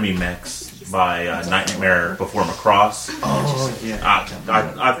 enemy mechs by Nightmare Before Macross. Oh, yeah.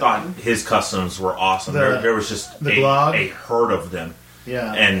 I thought his customs were awesome. There was just a herd of them.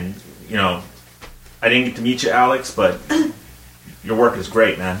 Yeah. And, you know, I didn't get to meet you, Alex, but your work is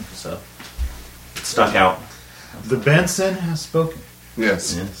great, man. So, it stuck out. The Benson has spoken.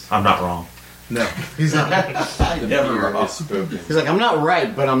 Yes. I'm not wrong. No, he's not. Never wrong. He's like, I'm not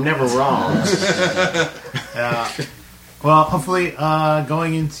right, but I'm never wrong. Well, hopefully,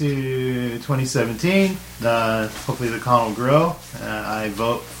 going into 2017, hopefully the con will grow. I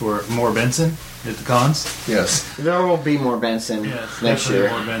vote for more Benson at the cons. Yes. There will be more Benson next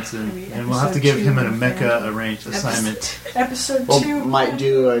year. More Benson, and we'll have to give him a mecha arranged assignment. Episode We'll 2. might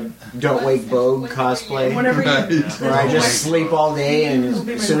do a Don't Wake Vogue cosplay. Whenever you- Where I just sleep all day, and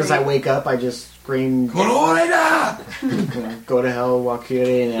as soon as I wake up, I just scream, go to hell,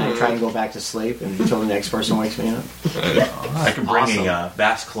 Wakiri, and I try and go back to sleep until the next person wakes me up. I can bring Awesome. a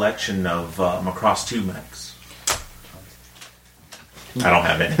vast collection of Macross 2 mechs. I don't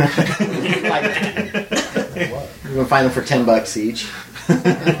have any. You can find them for $10 each.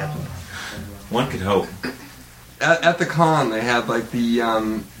 One could hope. At the con, they had like the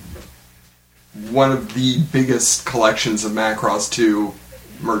one of the biggest collections of Macross 2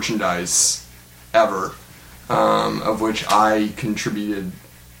 merchandise ever, of which I contributed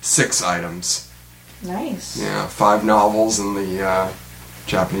 6 items. Nice. Yeah, 5 novels in the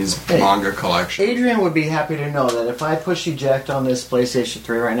Japanese manga collection. Adrian would be happy to know that if I push eject on this PlayStation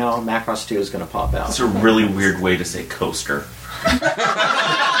 3 right now, Macross 2 is going to pop out. That's a really weird way to say coaster.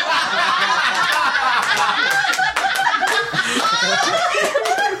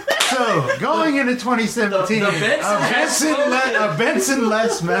 So, going into 2017, The Benson a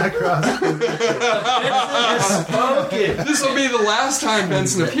Benson-less Macross. This will be the last time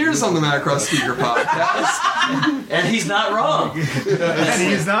Benson appears on the Macross Speaker Podcast. And he's not wrong. And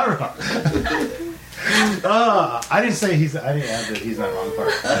he's not wrong. I didn't say he's. I didn't add that he's not wrong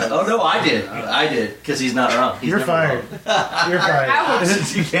part. Oh no, I did, because he's not wrong. He's You're never fired. wrong. You're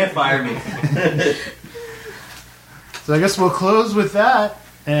fired. You can't fire me. So I guess we'll close with that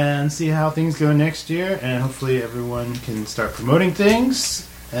and see how things go next year, and hopefully everyone can start promoting things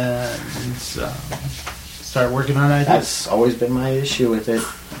and start working on ideas. That's always been my issue with it.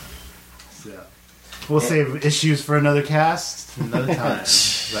 So, we'll save issues for another cast another time.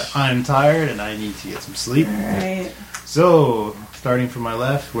 But I'm tired and I need to get some sleep. Alright. So, starting from my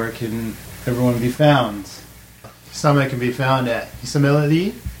left, where can everyone be found? Some can be found at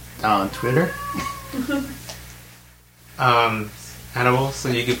Hisamelody on Twitter. Hannibal, so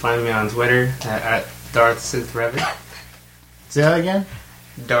you can find me on Twitter at Darth Sith Revan. Say that again?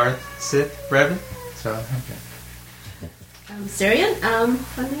 Darth Sith Revan. So, okay. Syrian,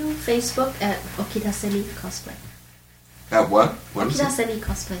 find me on Facebook at Okida Semi Cosplay. At what? What is Okida it? Semi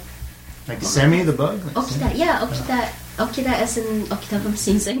Cosplay. Like Semi the bug? Like Okida, yeah, Okida as in Okida from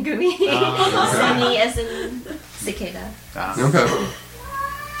Shinsengumi. Semi as in cicada. Okay.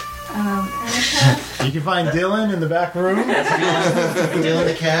 You can find Dylan in the back room. Dylan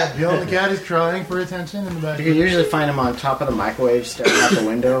the cat. Dylan the cat is crying for attention in the back You room. can usually find him on top of the microwave staring out the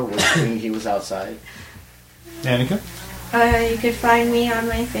window, wishing he was outside. Annika? You could find me on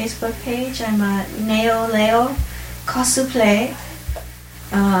my Facebook page. I'm Neo Leo Cosplay.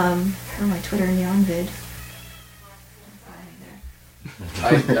 Or my Twitter Neonvid.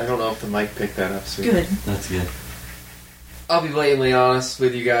 I don't know if the mic picked that up. So Good. That's good. I'll be blatantly honest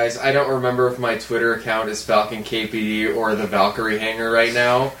with you guys. I don't remember if my Twitter account is Falcon KPD or the Valkyrie Hanger right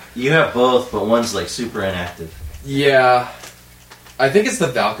now. You have both, but one's like super inactive. Yeah. I think it's the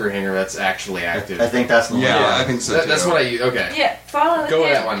Valkyrie Hanger that's actually active. I think that's the one. Yeah, I think so too. That's what I use. Okay. Yeah, follow Go him.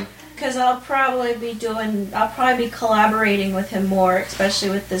 with that one. Because I'll probably be collaborating with him more, especially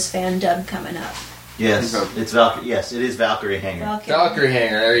with this fan dub coming up. Yes, it's Valkyrie. Yes, it is Valkyrie Hanger. Valkyrie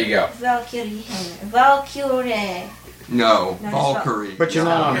Hanger, there you go. Valkyrie Hanger. Valkyrie. No, No, Valkyrie. But you're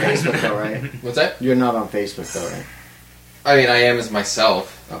not on Facebook though, right? What's that? You're not on Facebook though, right? I mean, I am as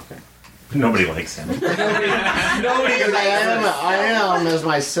myself. Okay. Nobody likes him. I am as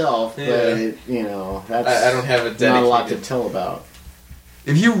myself, but you know that's I don't have a not a lot to dedicated- tell about.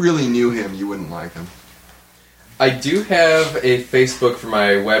 If you really knew him, you wouldn't like him. I do have a Facebook for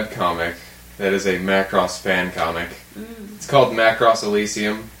my webcomic that is a Macross fan comic. It's called Macross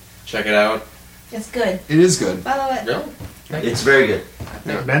Elysium. Check it out. It's good. It is good. Follow it. Really? It's very good.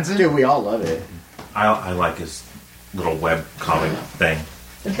 Yeah. Benson? Dude, we all love it. I like his little web comic thing.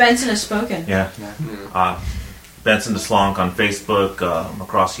 The Benson has spoken. Yeah. Benson DeSlonk on Facebook,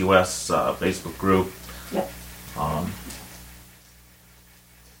 MACROSS US Facebook group. Yep.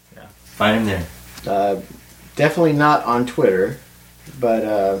 Find him there. Definitely not on Twitter, but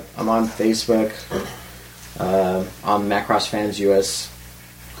I'm on Facebook. On Macross Fans US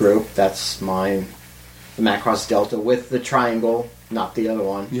group. That's mine. The Macross Delta with the triangle, not the other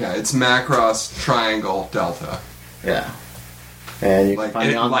one. Yeah, it's Macross Triangle Delta. Yeah. And you Like, can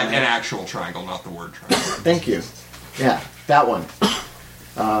find me on like that. an actual triangle, not the word triangle. Thank you. Yeah, that one.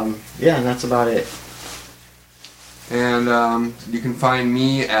 Yeah, and that's about it. And you can find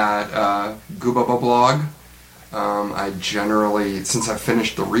me at Goobabablog. I generally, since I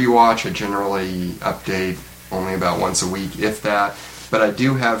finished the rewatch, I generally update only about once a week, if that. But I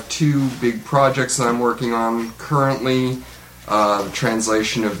do have 2 big projects that I'm working on currently. The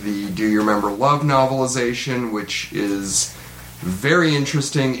translation of the Do You Remember Love novelization, which is very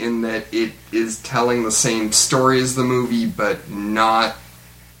interesting in that it is telling the same story as the movie, but not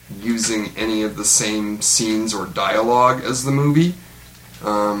using any of the same scenes or dialogue as the movie.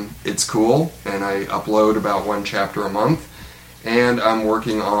 It's cool, and I upload about 1 chapter a month. And I'm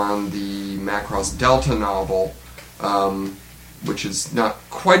working on the Macross Delta novel, which is not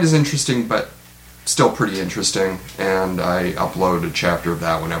quite as interesting, but still pretty interesting, and I upload a chapter of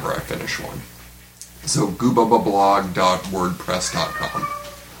that whenever I finish one. So, goobabablog.wordpress.com.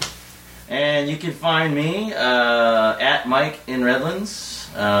 And you can find me at Mike in Redlands.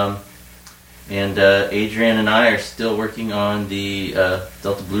 And Adrian and I are still working on the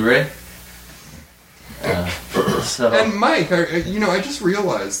Delta Blu-ray. And Mike, I just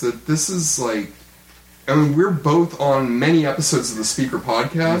realized that this is like, I mean, we're both on many episodes of the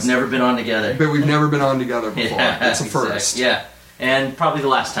SpeakerPODcast. We've never been on together. But we've never been on together before. Yeah, It's a first. exactly. Yeah, and probably the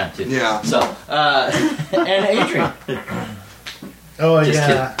last time, too. Yeah. So, and Adrian. Oh, Just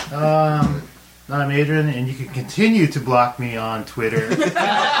yeah. I'm Adrian, and you can continue to block me on Twitter.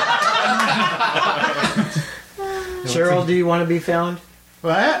 Cheryl, do you want to be found?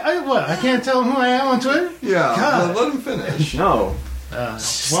 Well, I can't tell them who I am on Twitter? Yeah, God. let him finish. No.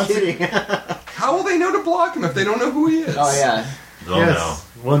 Once again, How will they know to block him if they don't know who he is? Oh, yeah. yes.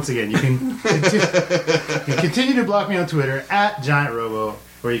 Once again, you can continue to block me on Twitter at GiantRobo,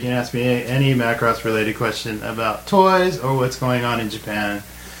 where you can ask me any Macross related question about toys or what's going on in Japan,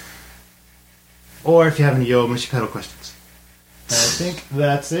 or if you have any Yo Mushy Pedal questions. And I think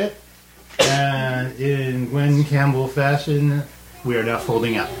that's it. And in Gwen Campbell fashion, we are now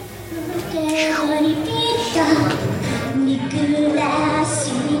folding out.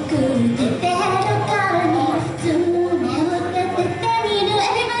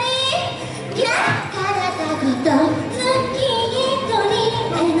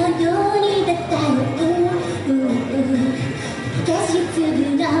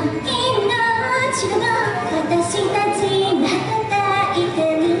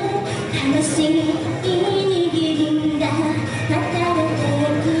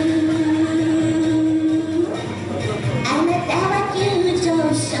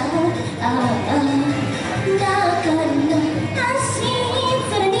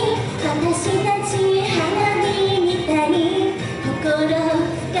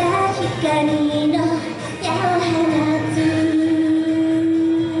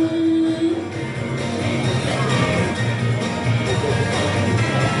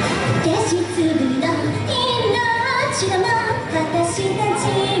 Guess you